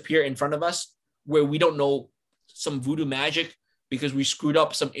things disappear in front of us where we don't know, some voodoo magic because we screwed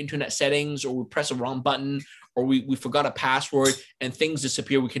up some internet settings, or we press a wrong button, or we forgot a password, and things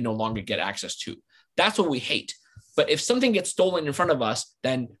disappear we can no longer get access to. That's what we hate. But if something gets stolen in front of us,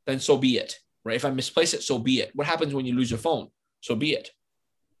 then so be it, right? If I misplace it, so be it. What happens when you lose your phone? So be it.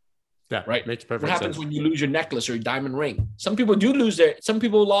 Yeah, right. Makes perfect What happens sense. when you lose your necklace or your diamond ring? Some people do some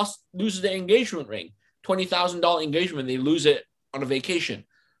people lose their engagement ring, $20,000 engagement. They lose it on a vacation.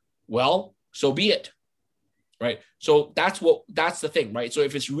 Well, so be it. right? So that's the thing, right? So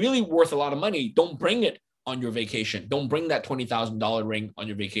if it's really worth a lot of money, don't bring it on your vacation. Don't bring that $20,000 ring on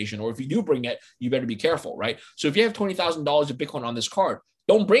your vacation. Or if you do bring it, you better be careful, right? So if you have $20,000 of Bitcoin on this card,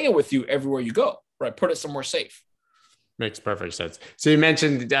 don't bring it with you everywhere you go, right? Put it somewhere safe. Makes perfect sense. So you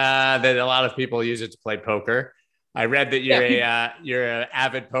mentioned that a lot of people use it to play poker. I read that you're an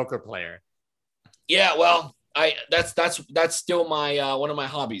avid poker player. Yeah, well, that's still my one of my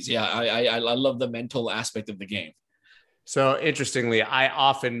hobbies. Yeah, I love the mental aspect of the game. So interestingly, I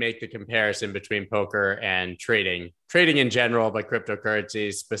often make the comparison between poker and trading in general, but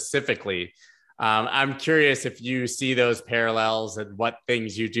cryptocurrencies specifically. I'm curious if you see those parallels and what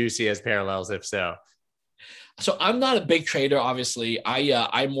things you do see as parallels, if so. So I'm not a big trader, obviously.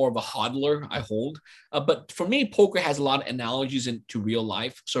 I'm more of a hodler. I hold, but for me, poker has a lot of analogies into real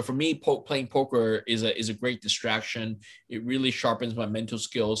life. So for me, playing poker is a great distraction. It really sharpens my mental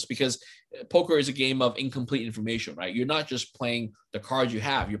skills because poker is a game of incomplete information, right? You're not just playing the cards you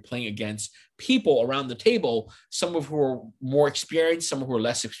have. You're playing against people around the table. Some of who are more experienced, some who are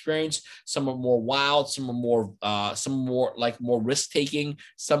less experienced. Some are more wild. Some more like more risk taking.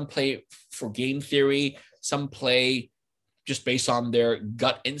 Some play for game theory. Some play just based on their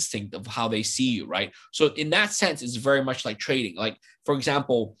gut instinct of how they see you, right? So in that sense, it's very much like trading. Like, for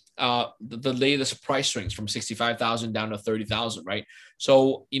example, the latest price swings from 65,000 down to 30,000, right?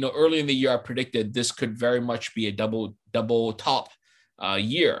 So, early in the year, I predicted this could very much be a double top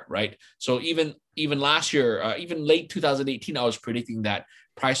year, right? So even last year, even late 2018, I was predicting that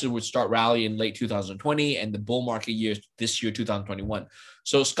prices would start rallying in late 2020 and the bull market year this year, 2021.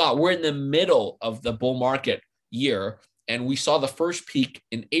 So Scott, we're in the middle of the bull market year, and we saw the first peak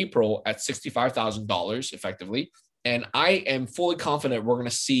in April at $65,000 effectively. And I am fully confident we're going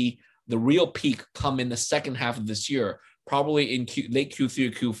to see the real peak come in the second half of this year, probably in late Q3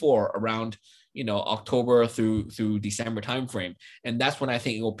 or Q4 around, October through December timeframe. And that's when I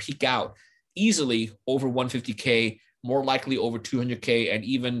think it will peak out easily over 150K, more likely over 200K, and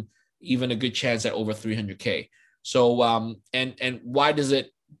even a good chance at over 300K. So, and why does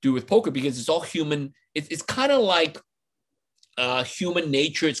it do with poker? Because it's all human. It's kind of like human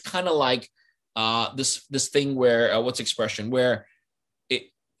nature. It's kind of like this thing where what's the expression where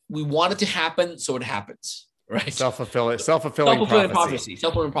we want it to happen, so it happens, right? Self-fulfilling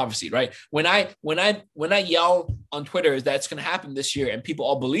prophecy, right? When I yell on Twitter that's going to happen this year, and people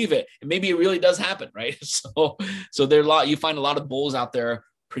all believe it, and maybe it really does happen, right? So there you find a lot of bulls out there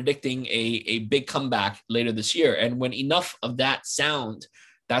predicting a big comeback later this year, and when enough of that sound,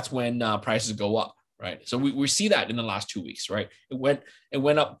 that's when prices go up, right? So we see that in the last 2 weeks, right? It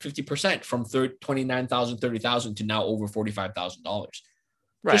went up 50% from 29,000, 30,000 to now over $45,000.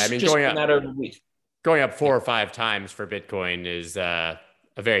 Right. Just a matter of a week. Going up 4 or 5 times for Bitcoin is a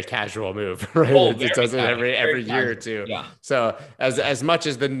very casual move, right? It does it every year or two. Yeah. So as much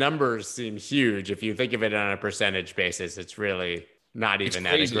as the numbers seem huge, if you think of it on a percentage basis, it's really not even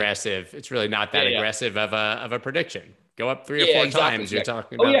that aggressive. It's really not that aggressive of a prediction. Go up 3 or 4 times. You're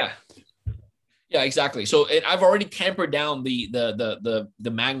talking about. Oh yeah. Yeah, exactly. So I've already tampered down the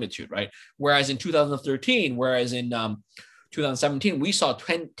magnitude, right? Whereas in 2013, whereas in 2017, we saw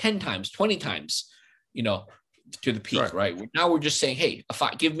 10 times, 20 times, to the peak, sure. Right? Now we're just saying, hey,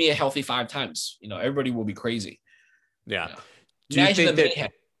 give me a healthy 5 times. Everybody will be crazy. Yeah. Do you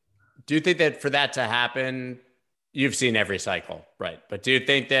think that for that to happen, you've seen every cycle, right? But do you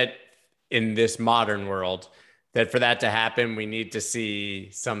think that in this modern world, that for that to happen, we need to see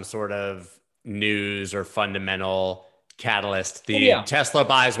some sort of news or fundamental catalyst? Tesla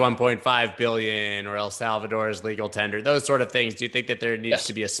buys 1.5 billion, or El Salvador's legal tender, those sort of things. Do you think that there needs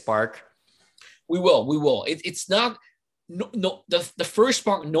to be a spark? We will. It's not the first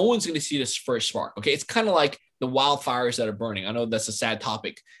spark. No one's going to see this first spark. Okay. It's kind of like the wildfires that are burning. I know that's a sad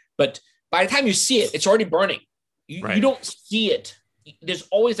topic, but by the time you see it, it's already burning. You don't see it. There's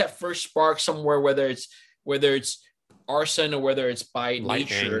always that first spark somewhere, whether it's arson or whether it's by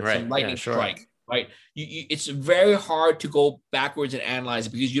nature, some lightning strike. Right. It's very hard to go backwards and analyze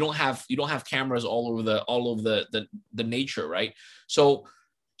it because you don't have cameras all over the nature. Right. So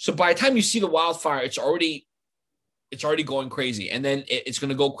by the time you see the wildfire, it's already going crazy. And then it's going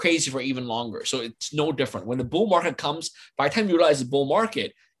to go crazy for even longer. So it's no different. When the bull market comes, by the time you realize the bull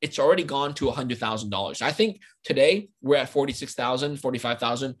market, it's already gone to $100,000. I think today we're at 46,000,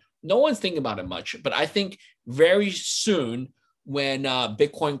 45,000. No one's thinking about it much, but I think very soon when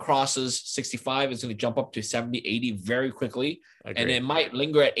Bitcoin crosses 65, it's going to jump up to 70, 80 very quickly. And it might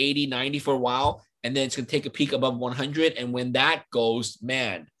linger at 80, 90 for a while. And then it's going to take a peak above 100. And when that goes,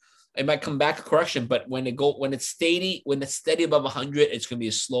 man, it might come back a correction. But when it's steady above 100, it's going to be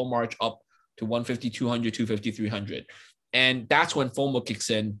a slow march up to 150, 200, 250, 300. And that's when FOMO kicks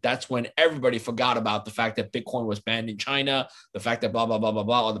in. That's when everybody forgot about the fact that Bitcoin was banned in China, the fact that blah, blah, blah, blah,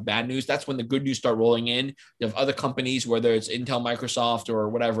 blah, all the bad news. That's when the good news start rolling in. You have other companies, whether it's Intel, Microsoft, or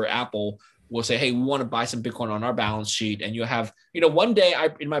whatever, Apple, will say, hey, we want to buy some Bitcoin on our balance sheet. And you have, one day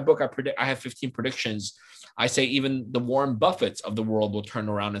in my book, I have 15 predictions. I say even the Warren Buffetts of the world will turn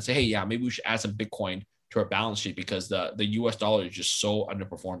around and say, hey, yeah, maybe we should add some Bitcoin to our balance sheet because the US dollar is just so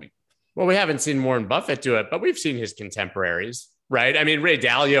underperforming. Well, we haven't seen Warren Buffett do it, but we've seen his contemporaries, right? I mean, Ray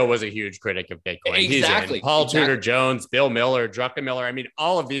Dalio was a huge critic of Bitcoin. Exactly. He's in. Paul Tudor Jones, Bill Miller, Druckenmiller. I mean,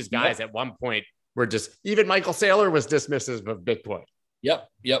 all of these guys at one point were just, even Michael Saylor was dismissive of Bitcoin. Yep.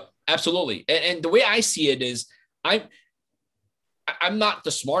 Absolutely. And the way I see it is I'm not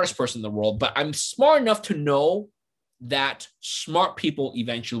the smartest person in the world, but I'm smart enough to know that smart people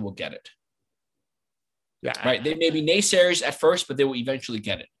eventually will get it. Yeah. Right. They may be naysayers at first, but they will eventually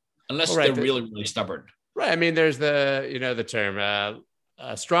get it. Unless they're really, really stubborn. Right. I mean, there's the term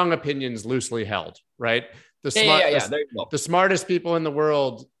strong opinions loosely held, right? The smartest people in the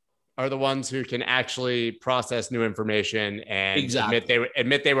world are the ones who can actually process new information and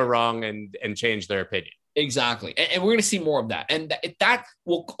admit they were wrong and change their opinion. Exactly. And we're going to see more of that. And that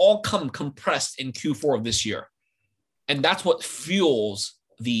will all come compressed in Q4 of this year. And that's what fuels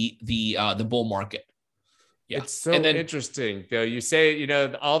the bull market. Yeah. It's so interesting, though. You say,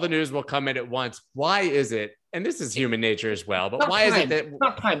 all the news will come in at once. Why is it? And this is human nature as well. But why is it that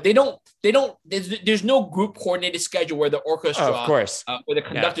not time? They don't. There's no group coordinated schedule where the orchestra, of course, where the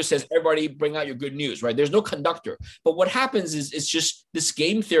conductor says, "Everybody, bring out your good news." Right? There's no conductor. But what happens is it's just this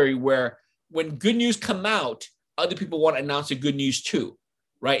game theory where when good news come out, other people want to announce the good news too.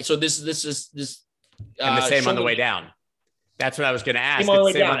 Right? So this is and the same on the way down. That's what I was going to ask. Same on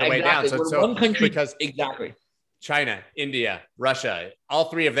the way down. So one country, because China, India, Russia, all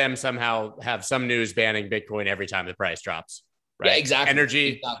three of them somehow have some news banning Bitcoin every time the price drops. Right? Yeah, exactly.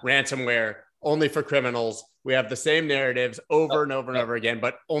 Energy, ransomware, only for criminals. We have the same narratives over and over and over again,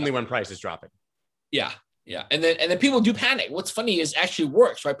 but only when price is dropping. Yeah. And then people do panic. What's funny is it actually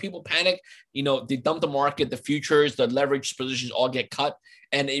works, right? People panic, they dump the market, the futures, the leverage positions all get cut,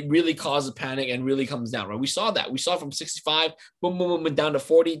 and it really causes panic and really comes down, right? We saw that. We saw from 65, boom, boom, boom, down to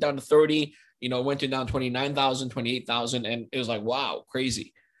 40, down to 30, went to down 29,000, 28,000. And it was like, wow,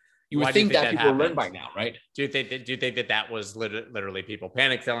 crazy. You would think that people learn by now, right? Do you think that was literally people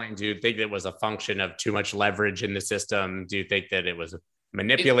panic selling? Do you think it was a function of too much leverage in the system? Do you think that it was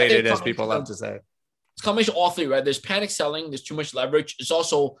manipulated, as people love to say? It's a combination of all three, right? There's panic selling, there's too much leverage. It's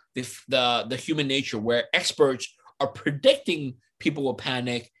also the human nature where experts are predicting people will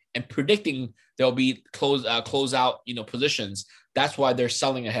panic and predicting there'll be close out, positions. That's why they're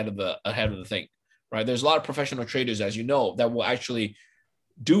selling ahead of the thing, right? There's a lot of professional traders, as you know, that will actually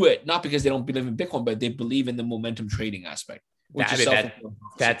do it, not because they don't believe in Bitcoin, but they believe in the momentum trading aspect.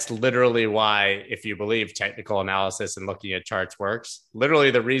 That's literally why, if you believe technical analysis and looking at charts works,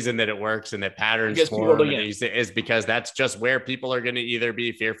 literally the reason that it works and that patterns form is because that's just where people are going to either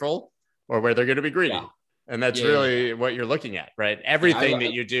be fearful or where they're going to be greedy. Yeah. And that's really what you're looking at, right? Everything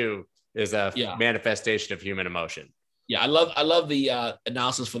that you do is a manifestation of human emotion. Yeah, I love the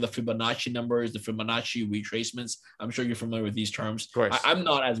analysis for the Fibonacci numbers, the Fibonacci retracements. I'm sure you're familiar with these terms. Of course. I'm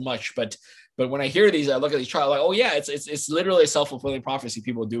not as much, but when I hear these, I look at these charts like, oh yeah, it's literally a self-fulfilling prophecy.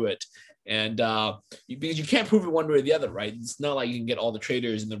 People do it, and because you can't prove it one way or the other, right? It's not like you can get all the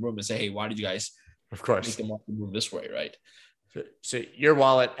traders in the room and say, hey, why did you guys, of course, make the market move this way, right? So your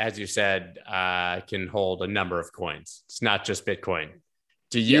wallet, as you said, can hold a number of coins. It's not just Bitcoin.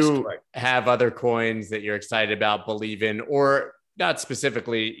 Do you have other coins that you're excited about, believe in, or not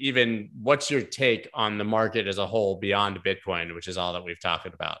specifically, even what's your take on the market as a whole beyond Bitcoin, which is all that we've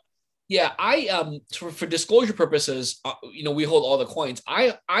talked about? Yeah, for disclosure purposes, we hold all the coins.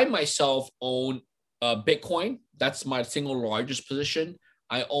 I myself own Bitcoin. That's my single largest position.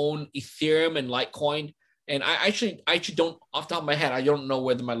 I own Ethereum and Litecoin. And I actually don't, off the top of my head, I don't know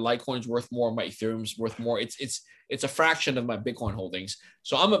whether my Litecoin's worth more or my Ethereum's worth more. It's a fraction of my Bitcoin holdings.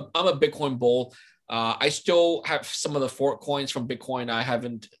 So I'm a Bitcoin bull. I still have some of the fork coins from Bitcoin. I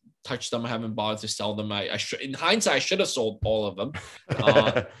haven't touched them. I haven't bothered to sell them. I should, in hindsight, I should have sold all of them.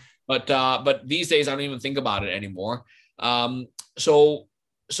 But these days I don't even think about it anymore.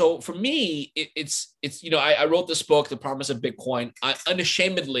 So for me, it's I wrote this book, The Promise of Bitcoin.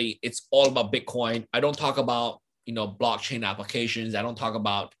 Unashamedly, it's all about Bitcoin. I don't talk about blockchain applications. I don't talk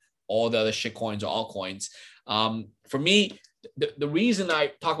about all the other shit coins or altcoins. For me, the reason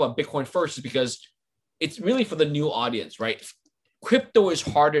I talk about Bitcoin first is because it's really for the new audience, right? Crypto is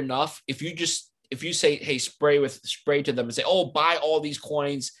hard enough. If you just if you say, hey, spray to them and say, oh, buy all these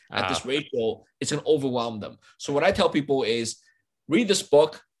coins at this ratio, it's going to overwhelm them. So what I tell people is read this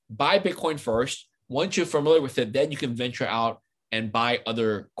book, buy Bitcoin first. Once you're familiar with it, then you can venture out and buy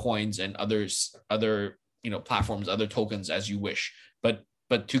other coins and other platforms, other tokens as you wish.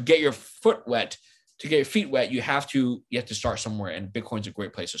 But to get your feet wet, you have to start somewhere, and Bitcoin's a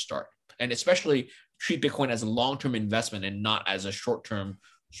great place to start. And especially treat Bitcoin as a long-term investment and not as a short-term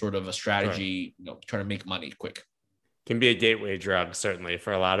sort of a strategy, trying to make money quick. Can be a gateway drug, certainly,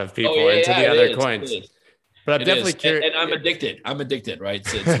 for a lot of people into the other coins. But I'm definitely curious. And I'm addicted, right?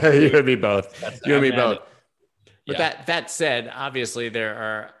 You and me both. You and me both. But that said, obviously there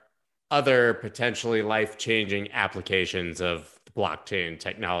are other potentially life-changing applications of blockchain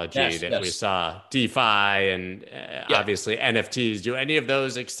technology we saw, DeFi and obviously NFTs. Do any of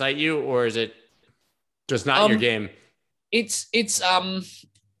those excite you, or is it just not your game?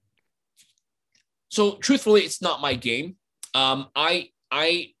 So truthfully, it's not my game. I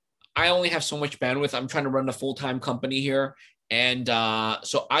only have so much bandwidth. I'm trying to run a full-time company here. And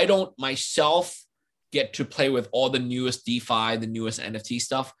so I don't myself get to play with all the newest DeFi, the newest NFT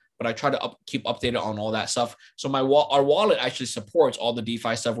stuff, but I try to keep updated on all that stuff. So our wallet actually supports all the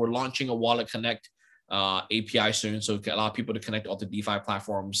DeFi stuff. We're launching a Wallet Connect API soon, so allow people to connect all the DeFi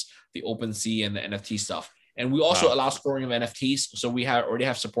platforms, the OpenSea and the NFT stuff. And we also allow storing of NFTs. So we already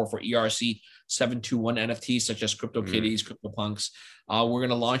have support for ERC 721 NFTs, such as CryptoKitties, CryptoPunks. We're going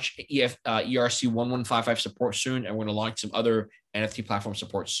to launch ERC 1155 support soon, and we're going to launch some other NFT platform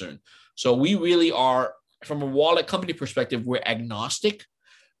support soon. So we really are, from a wallet company perspective, we're agnostic.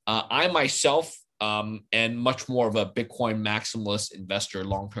 I myself am much more of a Bitcoin maximalist investor,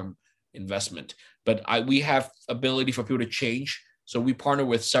 long-term investment. But we have ability for people to change. So we partner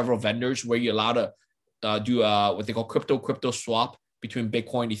with several vendors where you're allowed to do what they call crypto swap between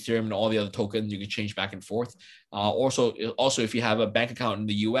Bitcoin, Ethereum, and all the other tokens. You can change back and forth. Also, if you have a bank account in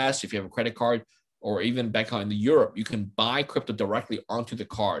the US, if you have a credit card, or even bank account in Europe, you can buy crypto directly onto the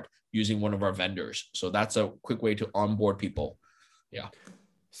card using one of our vendors. So that's a quick way to onboard people. Yeah.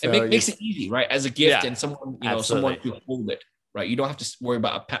 So it makes it easy, right? As a gift and someone, someone to hold it, right? You don't have to worry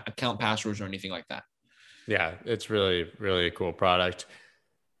about account passwords or anything like that. Yeah, it's really, really a cool product.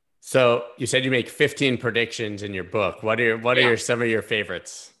 So you said you make 15 predictions in your book. What are some of your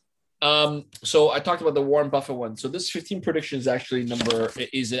favorites? So I talked about the Warren Buffett one. So this 15 predictions actually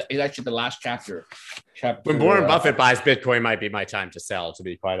is actually the last chapter. When Warren Buffett buys Bitcoin, might be my time to sell, to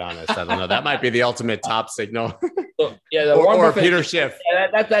be quite honest. I don't know. That might be the ultimate top signal. So, Warren Buffett, Peter Schiff.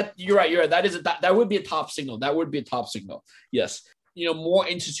 Yeah, you're right. That would be a top signal. Yes. More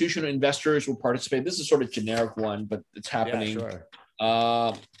institutional investors will participate. This is sort of generic one, but it's happening.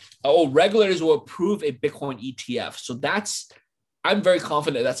 Yeah, sure. Regulators will approve a Bitcoin ETF. So I'm very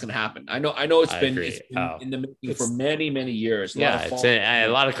confident that's going to happen. I know it's been in the making for many, many years. A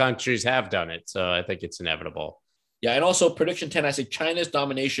lot of countries have done it. So I think it's inevitable. Yeah. And also prediction 10, I say China's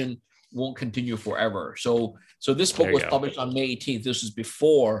domination won't continue forever. So this book was published on May 18th. This was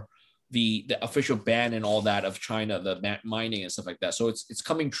before the official ban and all that of China, the mining and stuff like that. So it's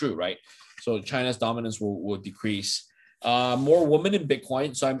coming true, right? So China's dominance will decrease. More women in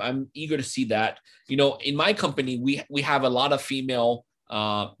Bitcoin. So I'm eager to see that. In my company, we have a lot of female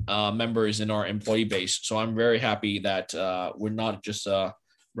members in our employee base. So I'm very happy that we're not just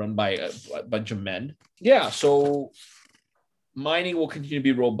run by a bunch of men. Yeah. So mining will continue to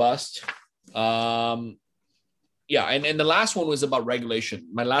be robust. And the last one was about regulation.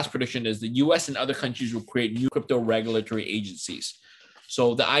 My last prediction is the US and other countries will create new crypto regulatory agencies.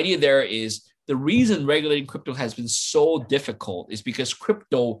 So the idea there is the reason regulating crypto has been so difficult is because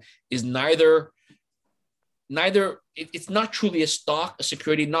crypto is neither it's not truly a stock, a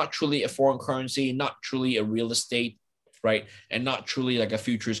security, not truly a foreign currency, not truly a real estate, right? And not truly like a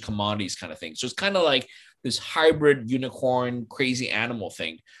futures commodities kind of thing. So it's kind of like this hybrid unicorn, crazy animal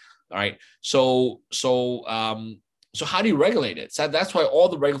thing. All right. So how do you regulate it? So that's why all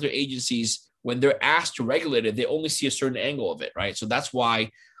the regulatory agencies, when they're asked to regulate it, they only see a certain angle of it, right? So that's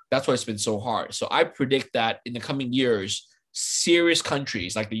why it's been so hard. So I predict that in the coming years, serious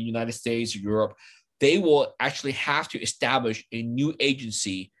countries like the United States, Europe, they will actually have to establish a new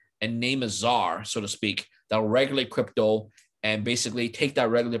agency and name a czar, so to speak, that will regulate crypto and basically take that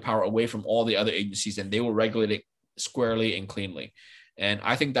regulatory power away from all the other agencies, and they will regulate it squarely and cleanly. And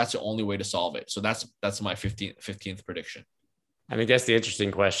I think that's the only way to solve it. So that's my 15th prediction. And I guess the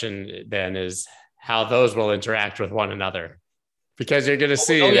interesting question then is how those will interact with one another. Because you're going to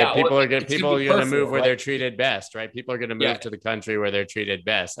see that people are going to move where they're treated best, right? People are going to move to the country where they're treated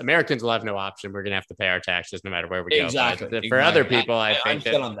best. Americans will have no option. We're going to have to pay our taxes no matter where we go. Exactly. For other people, I think I'm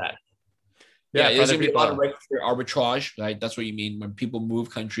still on that. Yeah, for there's other gonna be a lot of people. regulatory arbitrage, right? That's what you mean when people move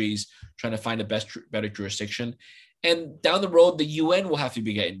countries trying to find the better jurisdiction. And down the road, the UN will have to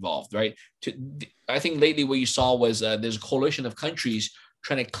get involved, right? I think lately what you saw was there's a coalition of countries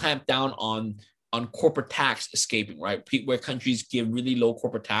trying to clamp down on corporate tax escaping, right? Where countries give really low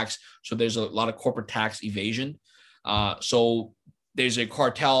corporate tax, so there's a lot of corporate tax evasion. So there's a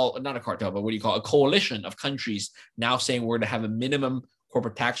cartel, not a cartel, but what do you call it? A coalition of countries now saying we're going to have a minimum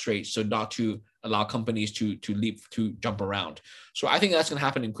corporate tax rate, so not to allow companies to jump around. So I think that's going to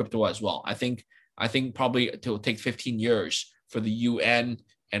happen in crypto as well. I think probably it will take 15 years for the UN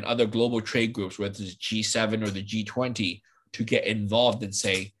and other global trade groups, whether it's G7 or the G20, to get involved and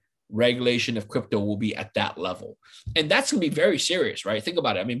say regulation of crypto will be at that level. And that's going to be very serious, right? Think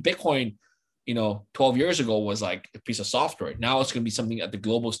about it. I mean, Bitcoin, 12 years ago was like a piece of software. Now it's going to be something at the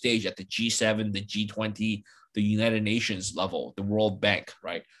global stage, at the G7, the G20, the United Nations level, the World Bank,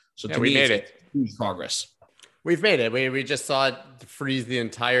 right? So to me, it's huge progress. We've made it. We just saw it freeze the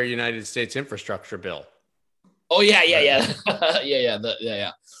entire United States infrastructure bill. Oh yeah.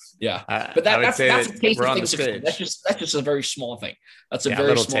 But that's a taste of things to come. That's just a very small thing. That's a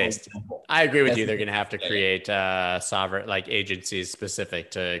very small taste. Example. I agree with you. They're going to have to create sovereign agencies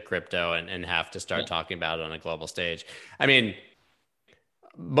specific to crypto and have to start talking about it on a global stage. I mean,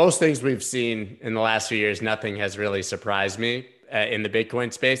 most things we've seen in the last few years, nothing has really surprised me in the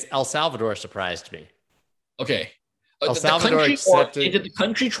Bitcoin space. El Salvador surprised me. Okay. El Salvador accepted. Is it the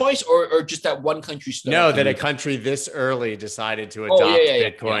country choice or just that one country? No, that a country this early decided to adopt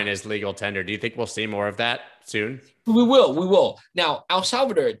Bitcoin as legal tender. Do you think we'll see more of that soon? We will. Now, El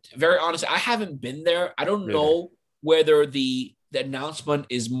Salvador, very honestly, I haven't been there. I don't know whether the announcement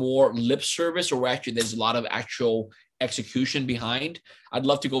is more lip service or actually there's a lot of actual execution behind. I'd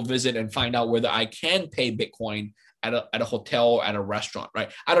love to go visit and find out whether I can pay Bitcoin at a hotel or at a restaurant,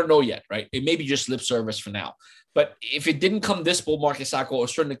 right? I don't know yet, right? It may be just lip service for now. But if it didn't come this bull market cycle,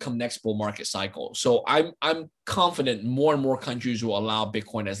 it's certainly come next bull market cycle. So I'm confident more and more countries will allow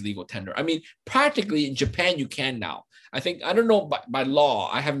Bitcoin as legal tender. I mean, practically in Japan, you can now. I don't know by law,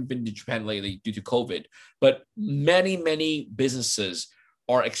 I haven't been to Japan lately due to COVID, but many businesses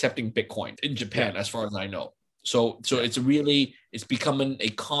are accepting Bitcoin in Japan, as far as I know. So it's becoming a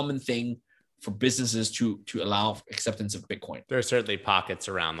common thing for businesses to allow acceptance of Bitcoin. There are certainly pockets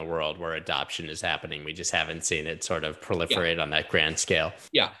around the world where adoption is happening. We just haven't seen it sort of proliferate on that grand scale.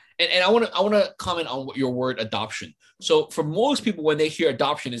 Yeah. And I want to comment on your word adoption. So for most people, when they hear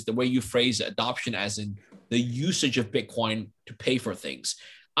adoption, is the way you phrase it, adoption as in the usage of Bitcoin to pay for things.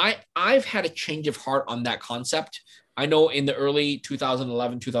 I've had a change of heart on that concept. I know in the early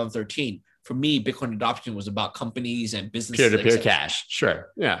 2011, 2013, for me, Bitcoin adoption was about companies and businesses. Peer-to-peer cash.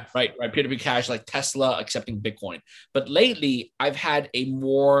 Sure. Yeah. Right. Peer-to-peer cash, like Tesla accepting Bitcoin. But lately, I've had a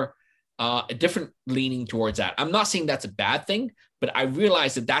different leaning towards that. I'm not saying that's a bad thing, but I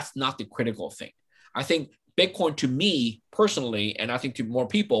realize that that's not the critical thing. I think Bitcoin, to me personally, and I think to more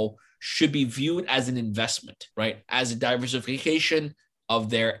people, should be viewed as an investment, right? As a diversification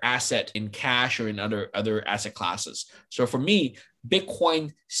of their asset in cash or in other asset classes. So for me,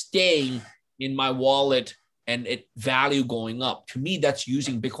 Bitcoin staying in my wallet and it value going up, to me, that's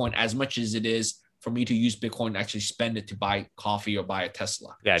using Bitcoin as much as it is for me to use Bitcoin to actually spend it to buy coffee or buy a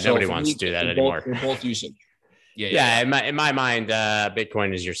Tesla. Yeah, so nobody wants to do that anymore. Both usage. Yeah. In my mind,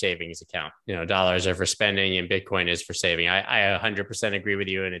 Bitcoin is your savings account. Dollars are for spending and Bitcoin is for saving. I 100% agree with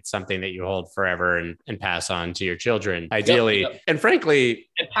you. And it's something that you hold forever and pass on to your children, ideally. Yep. And frankly,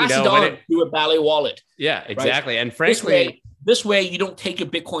 and pass it on to a Bally wallet. Yeah, exactly. Right? And frankly, this way you don't take your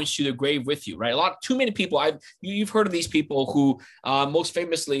Bitcoins to the grave with you, right? Too many people, you've heard of these people who, most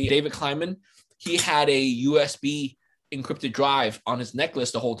famously, David Kleiman, he had a USB encrypted drive on his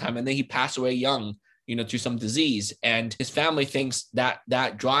necklace the whole time. And then he passed away young, to some disease. And his family thinks that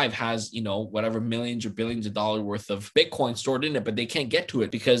drive has, whatever millions or billions of dollars worth of Bitcoin stored in it, but they can't get to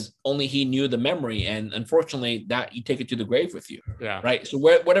it because only he knew the memory. And unfortunately, that you take it to the grave with you. Yeah. Right. So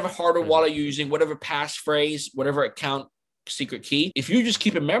whatever hardware wallet you're using, whatever passphrase, whatever account secret key, if you just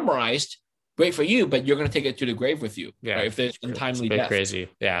keep it memorized, great for you, but you're going to take it to the grave with you. Yeah. Right? If there's untimely death. Crazy.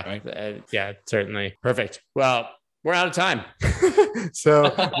 Yeah. Right? Yeah, certainly. Perfect. Well, we're out of time. So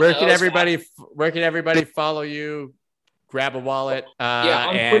where can everybody follow you, grab a wallet,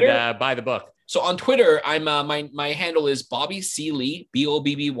 and buy the book? So on Twitter, I'm my handle is Bobby C. Lee,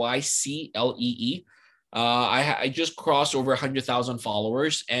 BOBBYCLEE. I just crossed over 100,000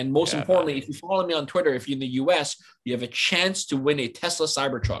 followers. And most importantly, if you follow me on Twitter, if you're in the US, you have a chance to win a Tesla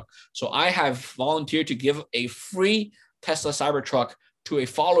Cybertruck. So I have volunteered to give a free Tesla Cybertruck to a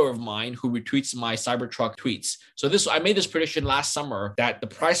follower of mine who retweets my Cybertruck tweets. So I made this prediction last summer that the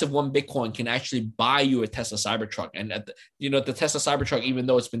price of one Bitcoin can actually buy you a Tesla Cybertruck. And the Tesla Cybertruck, even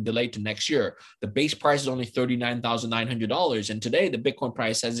though it's been delayed to next year, the base price is only $39,900. And today the Bitcoin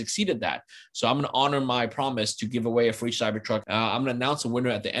price has exceeded that. So I'm going to honor my promise to give away a free Cybertruck. I'm going to announce a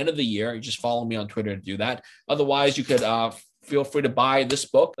winner at the end of the year. You just follow me on Twitter to do that. Otherwise, you could feel free to buy this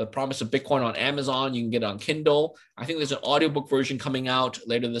book, The Promise of Bitcoin, on Amazon. You can get it on Kindle. I think there's an audiobook version coming out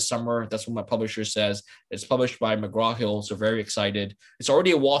later this summer. That's what my publisher says. It's published by McGraw-Hill, so very excited. It's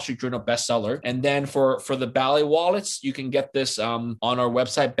already a Wall Street Journal bestseller. And then for the Ballet wallets, you can get this on our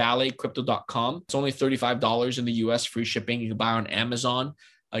website, balletcrypto.com. It's only $35 in the US, free shipping. You can buy on Amazon.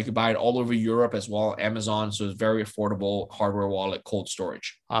 You can buy it all over Europe as well, Amazon. So it's very affordable hardware wallet, cold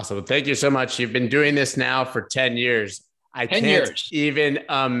storage. Awesome. Thank you so much. You've been doing this now for 10 years. I can't even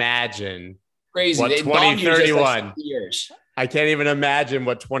imagine crazy. What 2031 I can't even imagine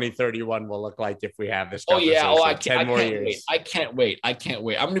what 2031 will look like if we have this conversation. I can't wait. I can't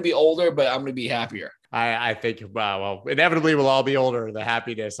wait. I'm going to be older, but I'm going to be happier. I think, well, inevitably we'll all be older. The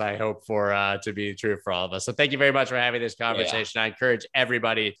happiness I hope for to be true for all of us. So thank you very much for having this conversation. I encourage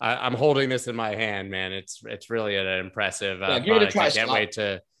everybody. I'm holding this in my hand, man. It's really an impressive give it a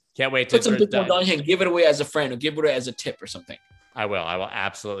try. Can't wait to put some Bitcoin down here and give it away as a friend or give it away as a tip or something. I will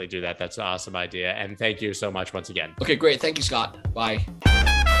absolutely do that. That's an awesome idea. And thank you so much once again. Okay, great. Thank you, Scott. Bye.